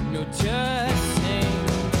 No, just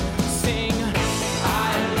sing.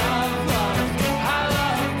 I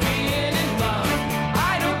love being in love.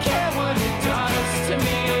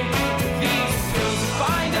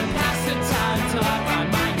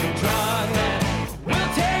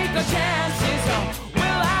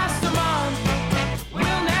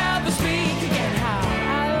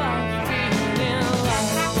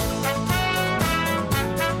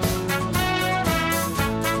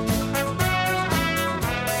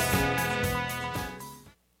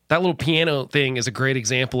 that little piano thing is a great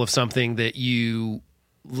example of something that you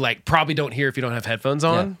like probably don't hear if you don't have headphones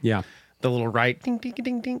on. Yeah. The little right ding ding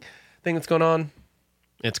ding ding thing that's going on.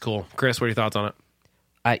 It's cool. Chris, what are your thoughts on it?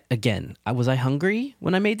 Was I hungry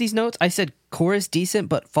when I made these notes? I said chorus decent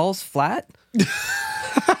but falls flat.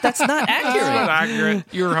 That's not accurate. Not accurate.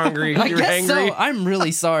 You were hungry. I You were guess hangry. so. I'm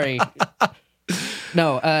really sorry.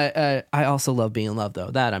 No, I also love being in love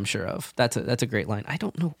though. That I'm sure of. That's a great line. I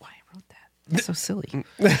don't know why I wrote that. It's so silly.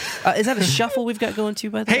 Is that a shuffle we've got going too?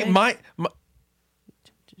 By the way, Hey, my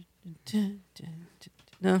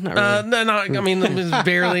no, not really. no, not. I mean, it was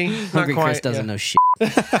barely. Not Hungry quite. Chris doesn't know shit.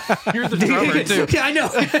 You're the drummer too. Yeah, I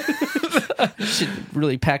know. Should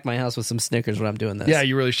really pack my house with some Snickers when I'm doing this. Yeah,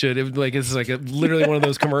 you really should. It was like it's like literally one of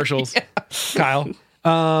those commercials. Kyle,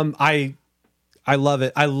 I love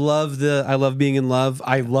it. I love being in love.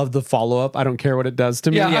 I love the follow up. I don't care what it does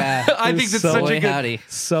to me. Yeah. I think that's such a good. Howdy.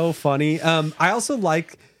 So funny. I also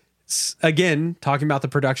like, again, talking about the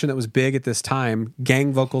production that was big at this time,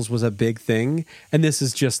 gang vocals was a big thing. And this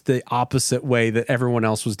is just the opposite way that everyone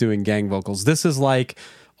else was doing gang vocals. This is like,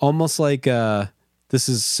 almost like, this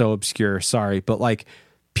is so obscure, sorry, but like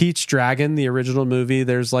Pete's Dragon, the original movie,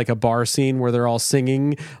 there's like a bar scene where they're all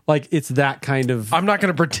singing. Like, it's that kind of. I'm not going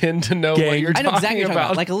to pretend to know what Gang. you're I know talking exactly what you're talking about.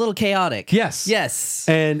 about. Like a little chaotic. Yes. Yes.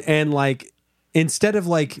 And like, instead of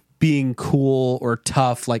like being cool or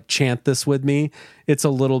tough, like chant this with me, it's a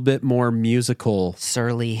little bit more musical.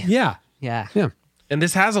 Surly. Yeah. Yeah. Yeah. And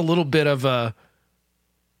this has a little bit of a.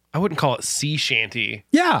 I wouldn't call it sea shanty.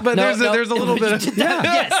 Yeah. But No, there's a little bit of.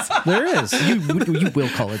 Yes. There is. You will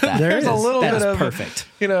call it that. There is. a little That bit is of perfect.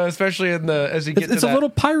 You know, especially in the as you get It's to a that. little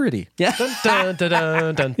piratey. Yeah. Dun, dun,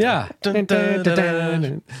 dun, dun, Yeah. dun, dun, dun,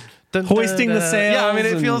 dun, dun, Hoisting the dun. sails Yeah, I mean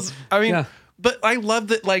it and- feels. I mean, Yeah. but I love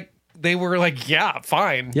that. Like they were like, yeah,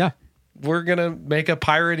 fine. Yeah. We're gonna make a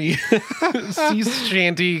piratey sea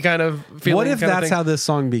shanty kind of feeling. What if kind of that's thing. how this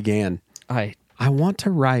song began? I want to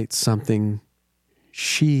write something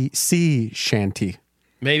sea shanty.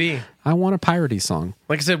 Maybe. I want a piratey song.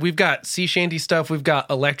 Like I said, we've got sea shanty stuff. We've got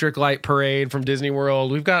Electric Light Parade from Disney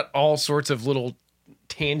World. We've got all sorts of little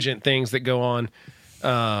tangent things that go on.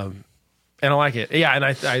 And I like it. Yeah, and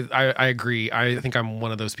I agree. I think I'm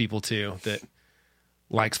one of those people too that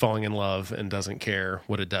likes falling in love and doesn't care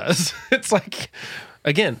what it does. It's like,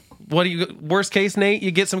 again, worst case, Nate,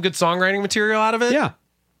 you get some good songwriting material out of it. Yeah.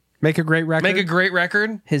 Make a great record. Make a great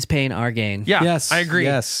record. His pain, our gain. Yeah, Yes, I agree.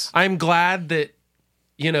 yes. I'm glad that,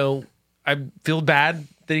 I feel bad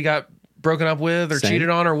that he got broken up with or Same. cheated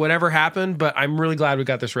on or whatever happened, but I'm really glad we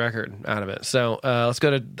got this record out of it. So let's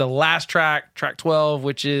go to the last track 12,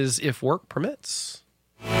 which is If Work Permits.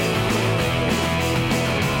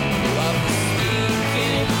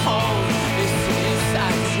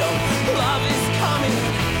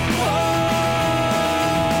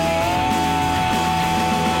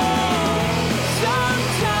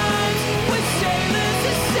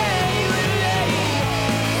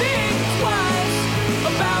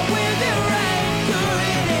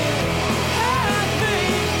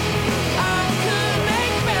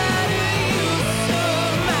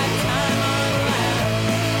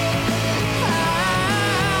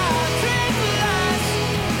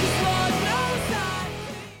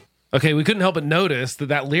 Okay, we couldn't help but notice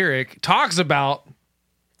that lyric talks about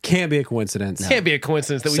Can't be a coincidence. can't be a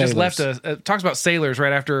coincidence that we just Sailors. left talks about sailors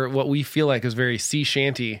right after what we feel like is very sea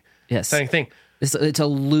shanty Yes. thing. It's a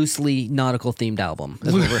loosely nautical themed album.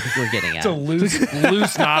 Is what we're getting at. It's a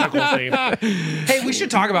loose nautical theme. Hey, we should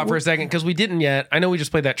talk about for a second because we didn't yet. I know we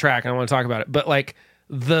just played that track and I want to talk about it, but like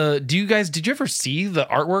did you ever see the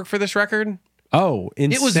artwork for this record? Oh,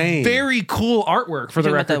 insane. It was very cool artwork for the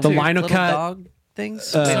Talking about record. the too. lino little cut. dog things.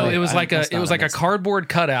 So it was like That's a cardboard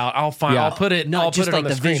cutout. I'll put it. Not I'll just put it on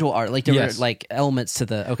like the screen. visual art. Like there Yes. were like elements to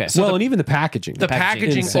the. Okay. Well, and even the packaging. The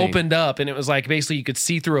packaging Insane. opened up and it was like basically you could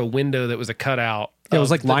see through a window that was a cutout. It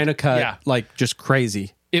was like of lino cut, Yeah, like just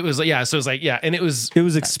crazy. it was. Yeah, so it was like and it was. It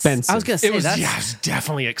was expensive. I was gonna say It was, that's it was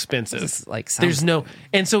definitely expensive. It's like There's sounds- no,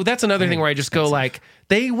 and so that's another thing where I just go like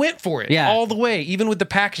they went for it, Yeah. all the way, even with the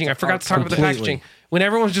packaging. I forgot to talk about the Completely. packaging. When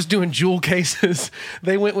everyone's just doing jewel cases,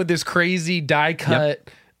 they went with this crazy die cut.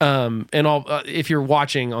 And I'll if you're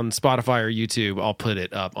watching on Spotify or YouTube, I'll put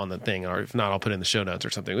it up on the thing, or if not, I'll put it in the show notes or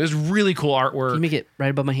something. It was really cool artwork. Can you make it right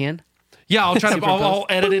above my hand? Yeah, I'll try to. I'll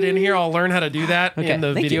edit it in here. I'll learn how to do that Okay, in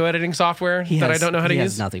the thank video you. editing software that I don't know how to he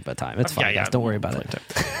use. has nothing but time. It's fine, yeah. guys. Don't worry about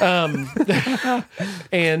it.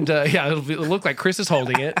 And it'll look like Chris is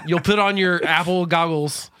holding it. You'll put on your Apple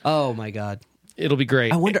goggles. Oh my god. It'll be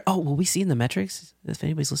great. I wonder. Oh, will we see in the metrics if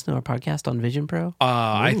anybody's listening to our podcast on Vision Pro?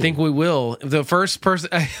 I think we will. The first person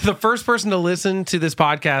to listen to this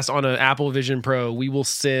podcast on an Apple Vision Pro, we will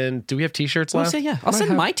send. Do we have T-shirts left? I'll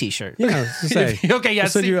send my T-shirt. Yeah, I was gonna say. Okay, yeah. I'll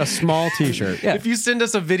send you a small T-shirt. If you send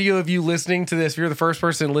us a video of you listening to this, if you're the first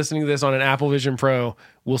person listening to this on an Apple Vision Pro,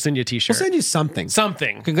 we'll send you a T-shirt. We'll send you something.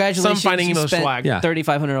 Congratulations! Some Finding you Emo spent swag. Yeah.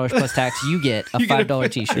 $3,500 plus tax. You get a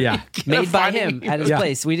 $5 T-shirt. Yeah. Made by Finding him at his Yeah.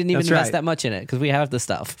 place. We didn't even That's invest right. that much in it because we have the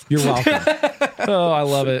stuff. You're welcome. Oh, I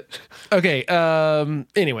love it. Okay.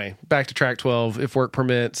 Anyway, back to track 12. If work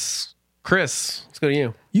permits, Chris, let's go to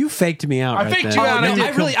you. You faked me out. I right faked then. you out. no, I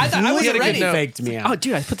did I thought I wasn't ready. Faked me out. Oh,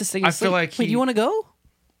 dude, I put this thing in I feel sleep. like Wait, he- you want to go?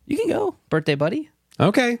 You can go. Birthday buddy.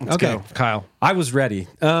 Okay. Let's okay. go, Kyle. I was ready.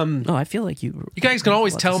 No, I feel like you. You guys can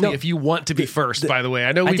always tell me No. if you want to be first, by the way.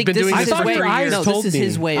 I know I we've think been this doing is this his for way- 3 eyes years. No, told this is me.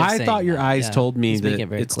 his way of I saying thought your that. eyes Yeah. told me He's making that it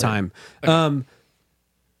very it's clear. time.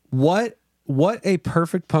 What a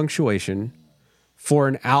perfect punctuation for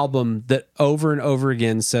an album that over and over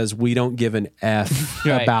again says we don't give an F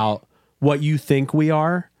Right. about what you think we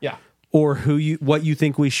are. Yeah. Or what you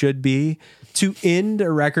think we should be. To end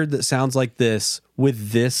a record that sounds like this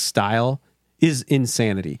with this style is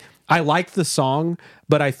insanity. I like the song,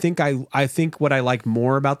 but I think what I like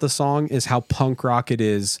more about the song is how punk rock it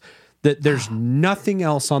is. That there's nothing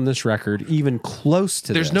else on this record even close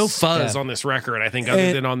to There's this. no fuzz on this record, I think,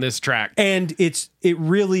 other than on this track. And it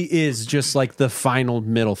really is just like the final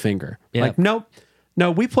middle finger. Yeah. Like, no,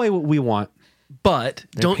 we play what we want. But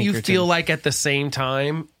don't you Pinkerton. feel like at the same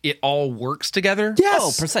time it all works together? Yes.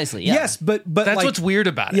 Oh, precisely, yeah. Yes, but That's like, what's weird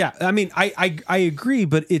about it. Yeah, I mean, I agree,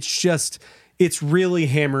 but it's really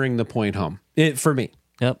hammering the point home for me.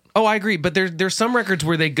 Yep. Oh, I agree. But there's some records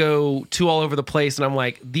where they go too all over the place, and I'm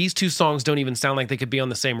like, these two songs don't even sound like they could be on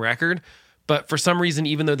the same record. But for some reason,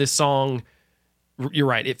 even though this song, you're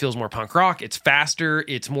right, it feels more punk rock. It's faster.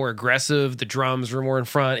 It's more aggressive. The drums are more in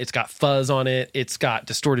front. It's got fuzz on it. It's got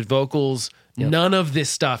distorted vocals. Yep. None of this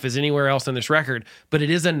stuff is anywhere else on this record, but it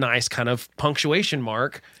is a nice kind of punctuation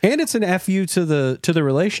mark. And it's an FU to the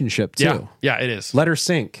relationship too. Yeah, it is. Let her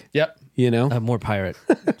sink. Yep. You know, More pirate.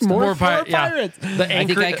 More pirate. Yeah. pirates. The I think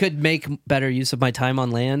anchor. I could make better use of my time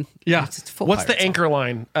on land. Yeah. It's full What's the pirate anchor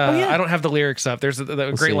line? yeah. I don't have the lyrics up. There's a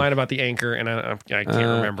great see. line about the anchor, and I can't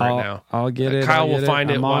remember it now. I'll get it. Kyle I'll will get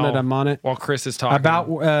find it. I'm on it. While Chris is talking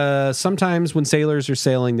About sometimes when sailors are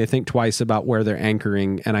sailing, they think twice about where they're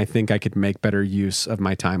anchoring, and I think I could make better use of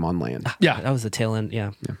my time on land. Yeah, That was the tail end.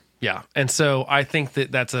 Yeah. yeah. And so I think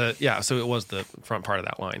that's So it was the front part of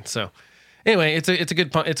that line. So anyway, it's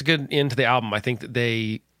a good end to the album. I think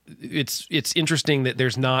that it's interesting that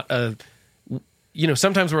there's not a.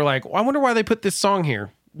 Sometimes we're like, well, I wonder why they put this song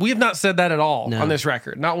here. We have not said that at all on this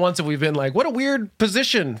record. Not once have we been like, what a weird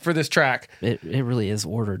position for this track. It really is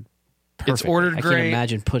ordered perfectly. It's ordered I great. can't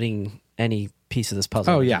imagine putting any piece of this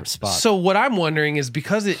puzzle in a different spot. So what I'm wondering is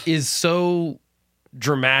because it is so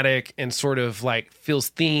dramatic and sort of like feels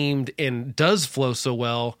themed and does flow so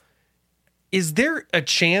well, is there a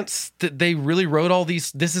chance that they really wrote all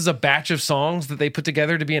these? This is a batch of songs that they put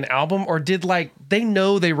together to be an album, or did they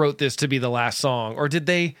know they wrote this to be the last song, or did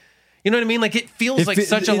they? You know what I mean? Like it feels like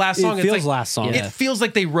such a last song. It feels it's like, last song. It feels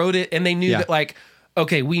like they wrote it and they knew that like,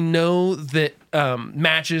 okay, we know that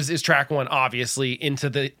Matches is track one, obviously, into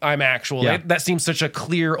the I'm Actual. Yeah. That seems such a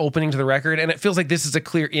clear opening to the record, and it feels like this is a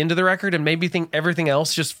clear end to the record, and maybe everything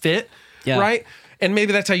else just fit, right? And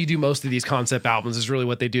maybe that's how you do most of these concept albums is really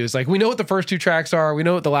what they do. Is like, we know what the first two tracks are, we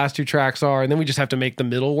know what the last two tracks are, and then we just have to make the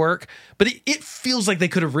middle work. But it feels like they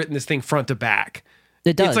could have written this thing front to back.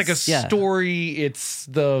 It does. It's like a story. It's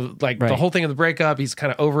the Right. whole thing of the breakup. He's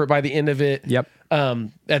kind of over it by the end of it. Yep.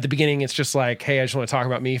 At the beginning, it's just like, hey, I just want to talk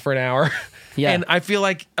about me for an hour. Yeah. And I feel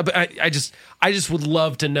like I just would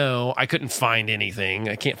love to know. I couldn't find anything.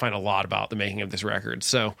 I can't find a lot about the making of this record.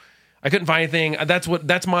 So I couldn't find anything.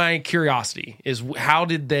 That's my curiosity is how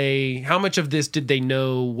much of this did they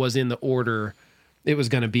know was in the order it was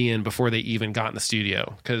going to be in before they even got in the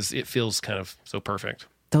studio? Because it feels kind of so perfect.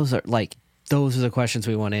 Those are the questions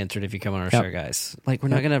we want answered if you come on our show, guys. Like, we're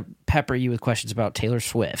not going to pepper you with questions about Taylor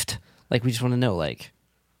Swift. Like, we just want to know, like.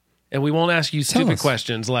 And we won't ask you stupid us.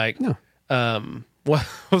 questions like, what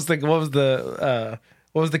was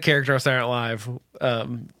the character on Saturday Night Live?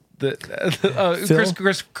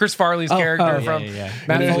 Chris Farley's character from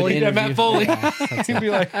Matt Foley. Yeah, Matt Foley. He'd be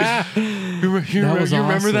like, you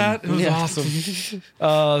remember that? It was awesome.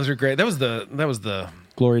 Those are great. That was the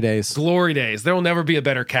Glory days. Glory days. There will never be a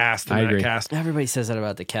better cast than I that agree. cast. Everybody says that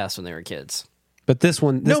about the cast when they were kids. But this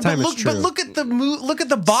time it's true. But look at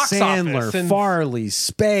the box Sandler, office. And Farley,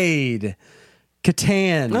 Spade,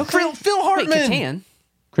 Catan. Phil Hartman. Wait, Catan?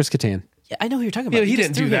 Chris Catan. I know who you're talking about. Yeah, he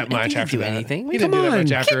didn't do that He much didn't after do that. anything. He didn't do that much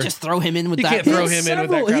You after. can't just throw him in with You that. can't throw him in with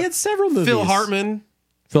that crowd. He had several movies. Phil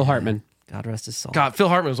Hartman. God rest his soul. God, Phil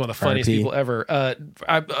Hartman was one of the funniest R.I.P. people ever.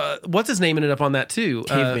 What's his name ended up on that too?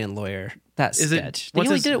 Caveman Lawyer. That is it- sketch. He what's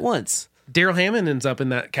only his- did it once. Daryl Hammond ends up in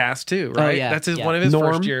that cast too, right? yeah, That's yeah. one of his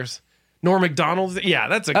Norm. first years. Norm Macdonald. Yeah,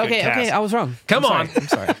 that's a good cast. Okay, I was wrong. Come on. I'm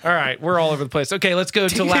sorry. All right, we're all over the place. Okay, let's go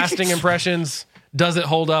to lasting impressions. Does it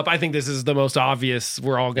hold up? I think this is the most obvious.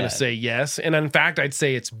 We're all going to say yes. And in fact, I'd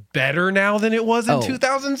say it's better now than it was in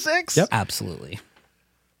 2006. Yep. Absolutely.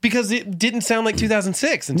 Because it didn't sound like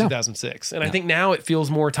 2006 in 2006. And I think now it feels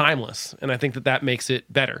more timeless. And I think that makes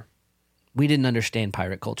it better. We didn't understand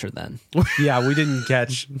pirate culture then. Yeah, we didn't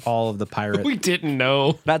catch all of the pirate. We didn't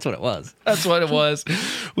know. That's what it was. That's what it was.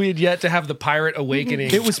 We had yet to have the pirate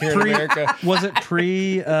awakening. It was here in America. Was it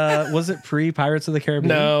pre Pirates of the Caribbean?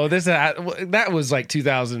 No, that was like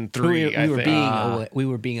 2003. I think. We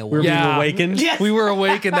were being We're aware. being awakened. Yes. We were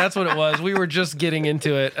awakened. That's what it was. We were just getting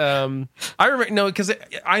into it. I remember because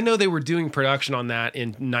I know they were doing production on that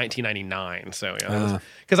in 1999. So yeah,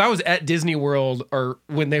 because I was at Disney World or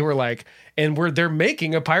when they were like, and they're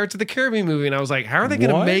making a Pirates of the Caribbean movie, and I was like, how are they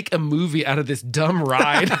going to make a movie out of this dumb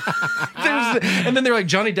ride? And then they're like,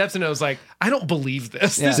 Johnny Depp's, and I was like, I don't believe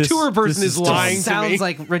this. Yeah. This tour person is lying to me. Sounds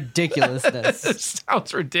like ridiculousness. It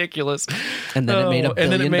sounds ridiculous. And then it made $1 billion.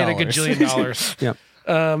 And then it made a gajillion dollars. Yep.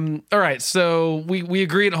 All right, so we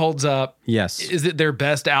agree it holds up. Yes. Is it their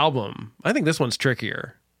best album? I think this one's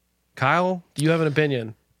trickier. Kyle, do you have an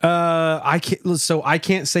opinion? I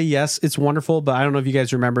can't say yes. It's wonderful, but I don't know if you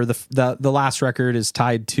guys remember the last record is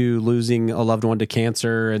tied to losing a loved one to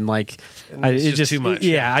cancer, and It's just too much.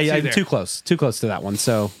 Yeah, Yeah, I'm too close to that one.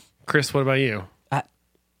 So, Chris, what about you?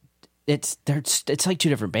 It's like two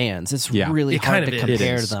different bands. It's Yeah. really It hard kind to of is.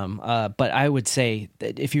 compare It is. them. But I would say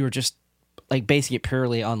that if you were just like basing it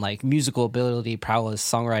purely on like musical ability, prowess,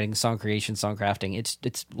 songwriting, song creation, song crafting,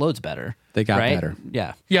 it's loads better. They got right? better.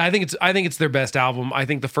 Yeah. Yeah, I think it's their best album. I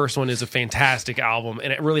think the first one is a fantastic album,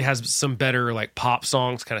 and it really has some better like pop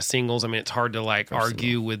songs, kind of singles. I mean, it's hard to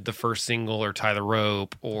argue with the first single or Tie the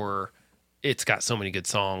Rope, or it's got so many good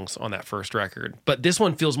songs on that first record. But this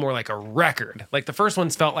one feels more like a record. Like the first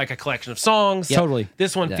one's felt like a collection of songs. Yep. Totally.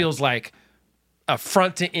 This one feels like a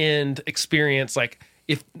front to end experience. Like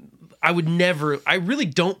if I really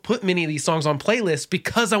don't put many of these songs on playlists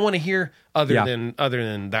because I want to hear other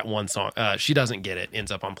than that one song. She Doesn't Get It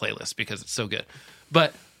ends up on playlists because it's so good.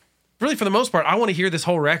 But really, for the most part, I want to hear this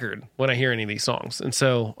whole record when I hear any of these songs. And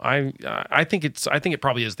so I think it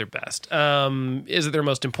probably is their best. Is it their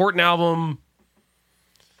most important album?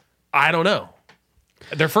 I don't know.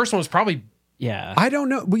 Their first one was probably. Yeah. I don't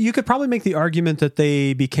know. You could probably make the argument that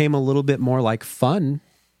they became a little bit more like fun.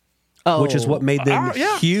 Which is what made them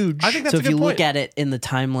huge. I think that's so a if good you point. look at it in the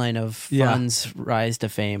timeline of Fun's rise to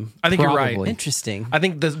fame, I think you're right. Probably. Interesting. I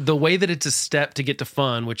think the way that it's a step to get to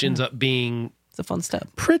Fun, which ends up being It's a fun step.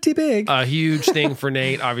 Pretty big. a huge thing for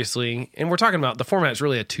Nate, obviously. And we're talking about the format is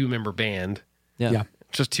really a 2-member band. Yeah.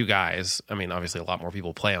 Just 2 guys. I mean, obviously a lot more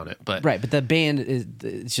people play on it, but Right, but the band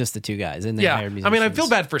it's just the 2 guys, and they yeah. hire I musicians. mean, I feel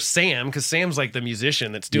bad for Sam because Sam's like the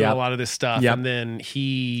musician that's doing Yep. a lot of this stuff, Yep. and then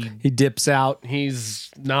He dips out. he's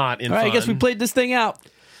not in. All right, Fun. I guess we played this thing out.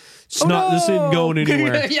 This isn't going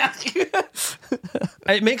anywhere. Yeah.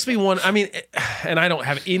 It makes me want. I mean, and I don't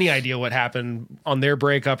have any idea what happened on their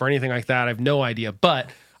breakup or anything like that. I have no idea, but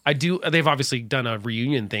I do. They've obviously done a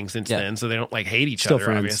reunion thing since then, so they don't hate each Still other,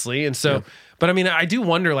 friends. obviously. And so, but I mean, I do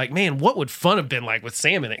wonder, man, what would Fun have been like with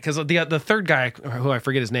Sam in it? Because the third guy, who I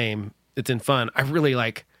forget his name, it's in Fun. I really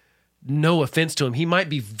like. No offense to him, he might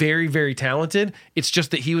be very, very talented. It's just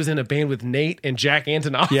that he was in a band with Nate and Jack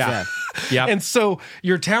Antonoff. Yeah. Yep. And so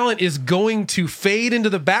your talent is going to fade into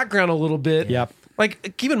the background a little bit. Yep.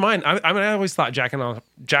 Like, keep in mind, I always thought Jack Antonoff.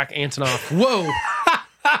 Whoa,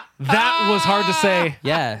 that was hard to say.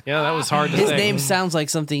 Yeah. Yeah, that was hard to His say. name sounds like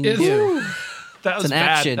something you It's- do. That was It's an bad.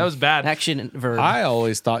 action. That was bad. Action verb. I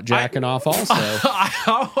always thought jacking off also.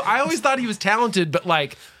 I always thought he was talented, but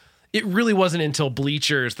it really wasn't until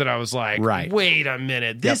Bleachers that I was like, Right. wait a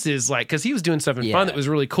minute, this is because he was doing stuff in Fun that was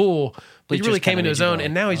really cool, but Bleachers he really came kinda into made his you own, go,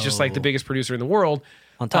 and now he's just the biggest producer in the world.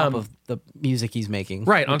 on top of the music he's making.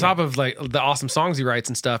 Right, on top of the awesome songs he writes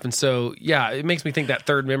and stuff. And so, yeah, it makes me think that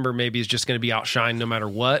third member maybe is just going to be outshined no matter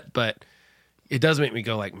what. But it does make me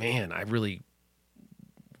go man,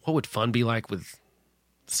 what would Fun be like with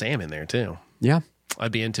Sam in there too? Yeah.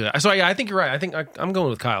 I'd be into it. So yeah, I think you're right. I think I'm going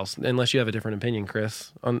with Kyle's, unless you have a different opinion,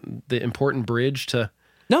 Chris, on the important bridge to.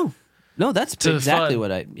 No. No, that's exactly fun.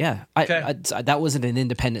 what that wasn't an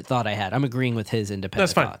independent thought I had. I'm agreeing with his independent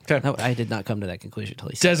That's fine. thought. Okay. No, I did not come to that conclusion until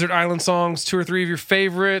he said Desert Island Songs, 2 or 3 of your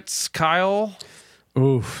favorites. Kyle?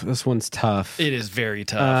 Oof, this one's tough. It is very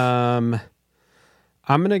tough.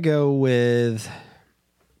 I'm going to go with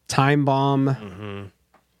Time Bomb.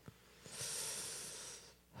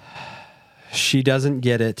 She Doesn't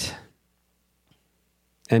Get It.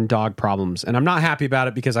 And Dog Problems. And I'm not happy about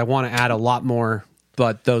it because I want to add a lot more,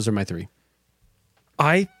 but those are my 3.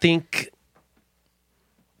 I think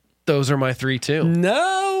those are my 3 too.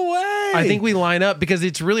 No way. I think we line up because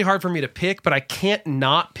it's really hard for me to pick, but I can't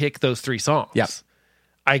not pick those 3 songs. Yep.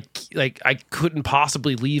 I couldn't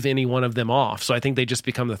possibly leave any one of them off, so I think they just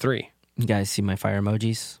become the 3. You guys see my fire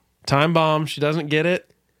emojis? Time Bomb, She Doesn't Get It.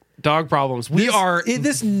 Dog Problems.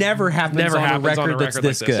 This never happens on a record that's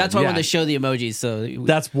this good. That's why when they show the emojis, so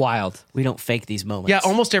that's wild. We don't fake these moments. Yeah,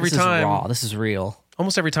 almost every this time. Is raw. This is real.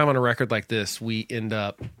 Almost every time on a record like this, we end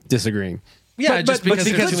up disagreeing. Yeah, just because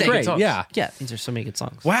it's too many great. good songs. Yeah, these are so many good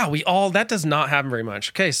songs. Wow, that does not happen very much.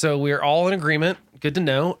 Okay, so we're all in agreement. Good to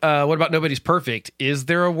know. What about Nobody's Perfect? Is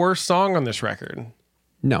there a worse song on this record?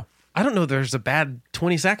 No. I don't know. There's a bad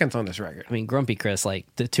 20 seconds on this record. I mean, Grumpy Chris, like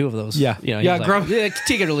the 2 of those. Yeah.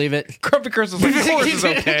 Take it or leave it. Grumpy Chris is like, of course it's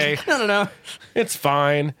okay. No. It's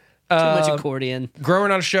fine. Too much accordion. Grower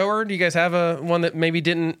Not a Shower. Do you guys have a one that maybe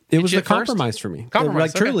didn't? It was a a compromise for me.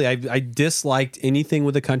 Compromise. Truly, I disliked anything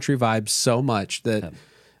with a country vibe so much that,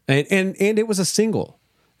 and it was a single,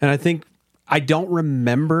 and I think I don't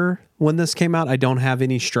remember when this came out. I don't have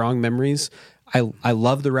any strong memories. I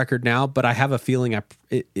love the record now, but I have a feeling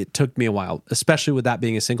it took me a while, especially with that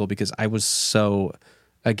being a single, because I was so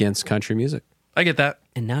against country music. I get that.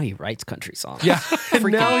 And now he writes country songs. Yeah.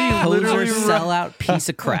 Freaking now he literally sellout piece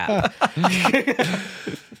of crap.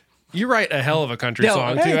 You write a hell of a country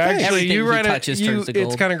song too. Hey, actually, you write turns to gold.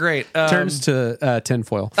 It's kind of great. Turns to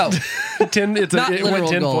tinfoil. Oh, it went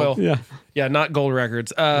tinfoil. Yeah. Yeah, not gold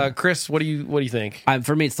records. Chris, what do you think?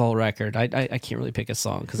 For me, it's the whole record. I can't really pick a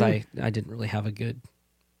song because I didn't really have a good.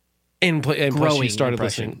 And plus, you started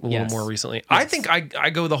impression. listening a little more recently. Yes. I think I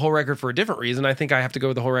go the whole record for a different reason. I think I have to go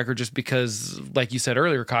with the whole record just because, like you said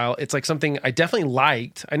earlier, Kyle, it's like something I definitely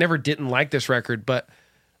liked. I never didn't like this record, but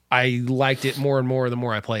I liked it more and more the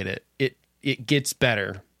more I played it. It gets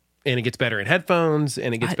better. And it gets better in headphones,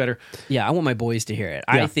 and it gets better. Yeah, I want my boys to hear it.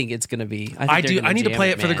 Yeah. I think it's going to be. I do. I need to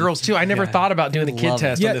play it for the girls too. I never thought about doing the kid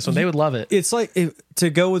test on this one. They would love it. It's like to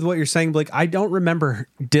go with what you're saying, Blake. I don't remember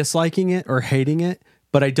disliking it or hating it,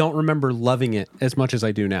 but I don't remember loving it as much as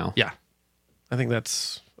I do now. Yeah, I think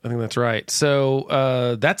that's right.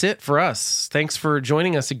 So that's it for us. Thanks for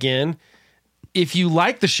joining us again. If you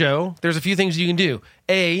like the show, there's a few things you can do.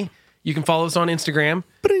 A, you can follow us on Instagram.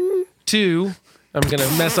 Ba-ding. 2, I'm going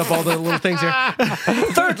to mess up all the little things here.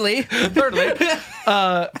 Thirdly,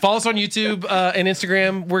 follow us on YouTube and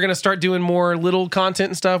Instagram. We're going to start doing more little content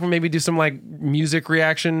and stuff. We'll maybe do some like music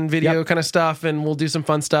reaction video kind of stuff, and we'll do some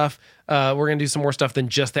fun stuff. We're going to do some more stuff than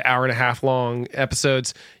just the 1.5 hour long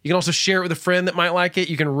episodes. You can also share it with a friend that might like it.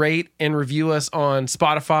 You can rate and review us on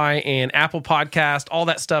Spotify and Apple Podcast. All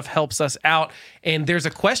that stuff helps us out. And there's a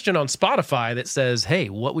question on Spotify that says, hey,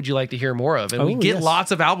 what would you like to hear more of? And we get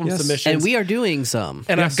lots of album submissions. and we are doing some.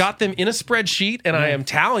 And I've got them in a spreadsheet, and I am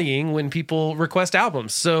tallying when people request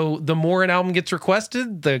albums. So the more an album gets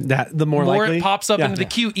requested, the more likely it pops up into the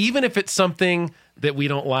queue, even if it's something that we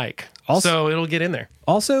don't like. So it'll get in there.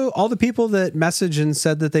 Also, all the people that messaged and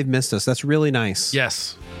said that they've missed us, that's really nice.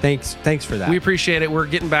 Yes. Thanks for that. We appreciate it. We're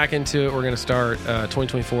getting back into it. We're going to start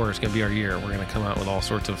 2024 is going to be our year. We're going to come out with all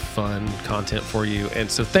sorts of fun content for you.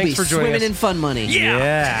 And so thanks for joining us. Swimming in fun money.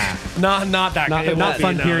 Yeah. Not that kind of not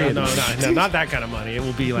fun period. No, not that kind of money. It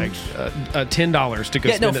will be like $10 to go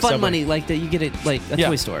spend at fun Subway. money like that you get it like a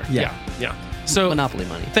toy store. Yeah. So Monopoly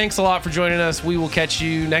money. Thanks a lot for joining us. We will catch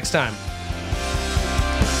you next time.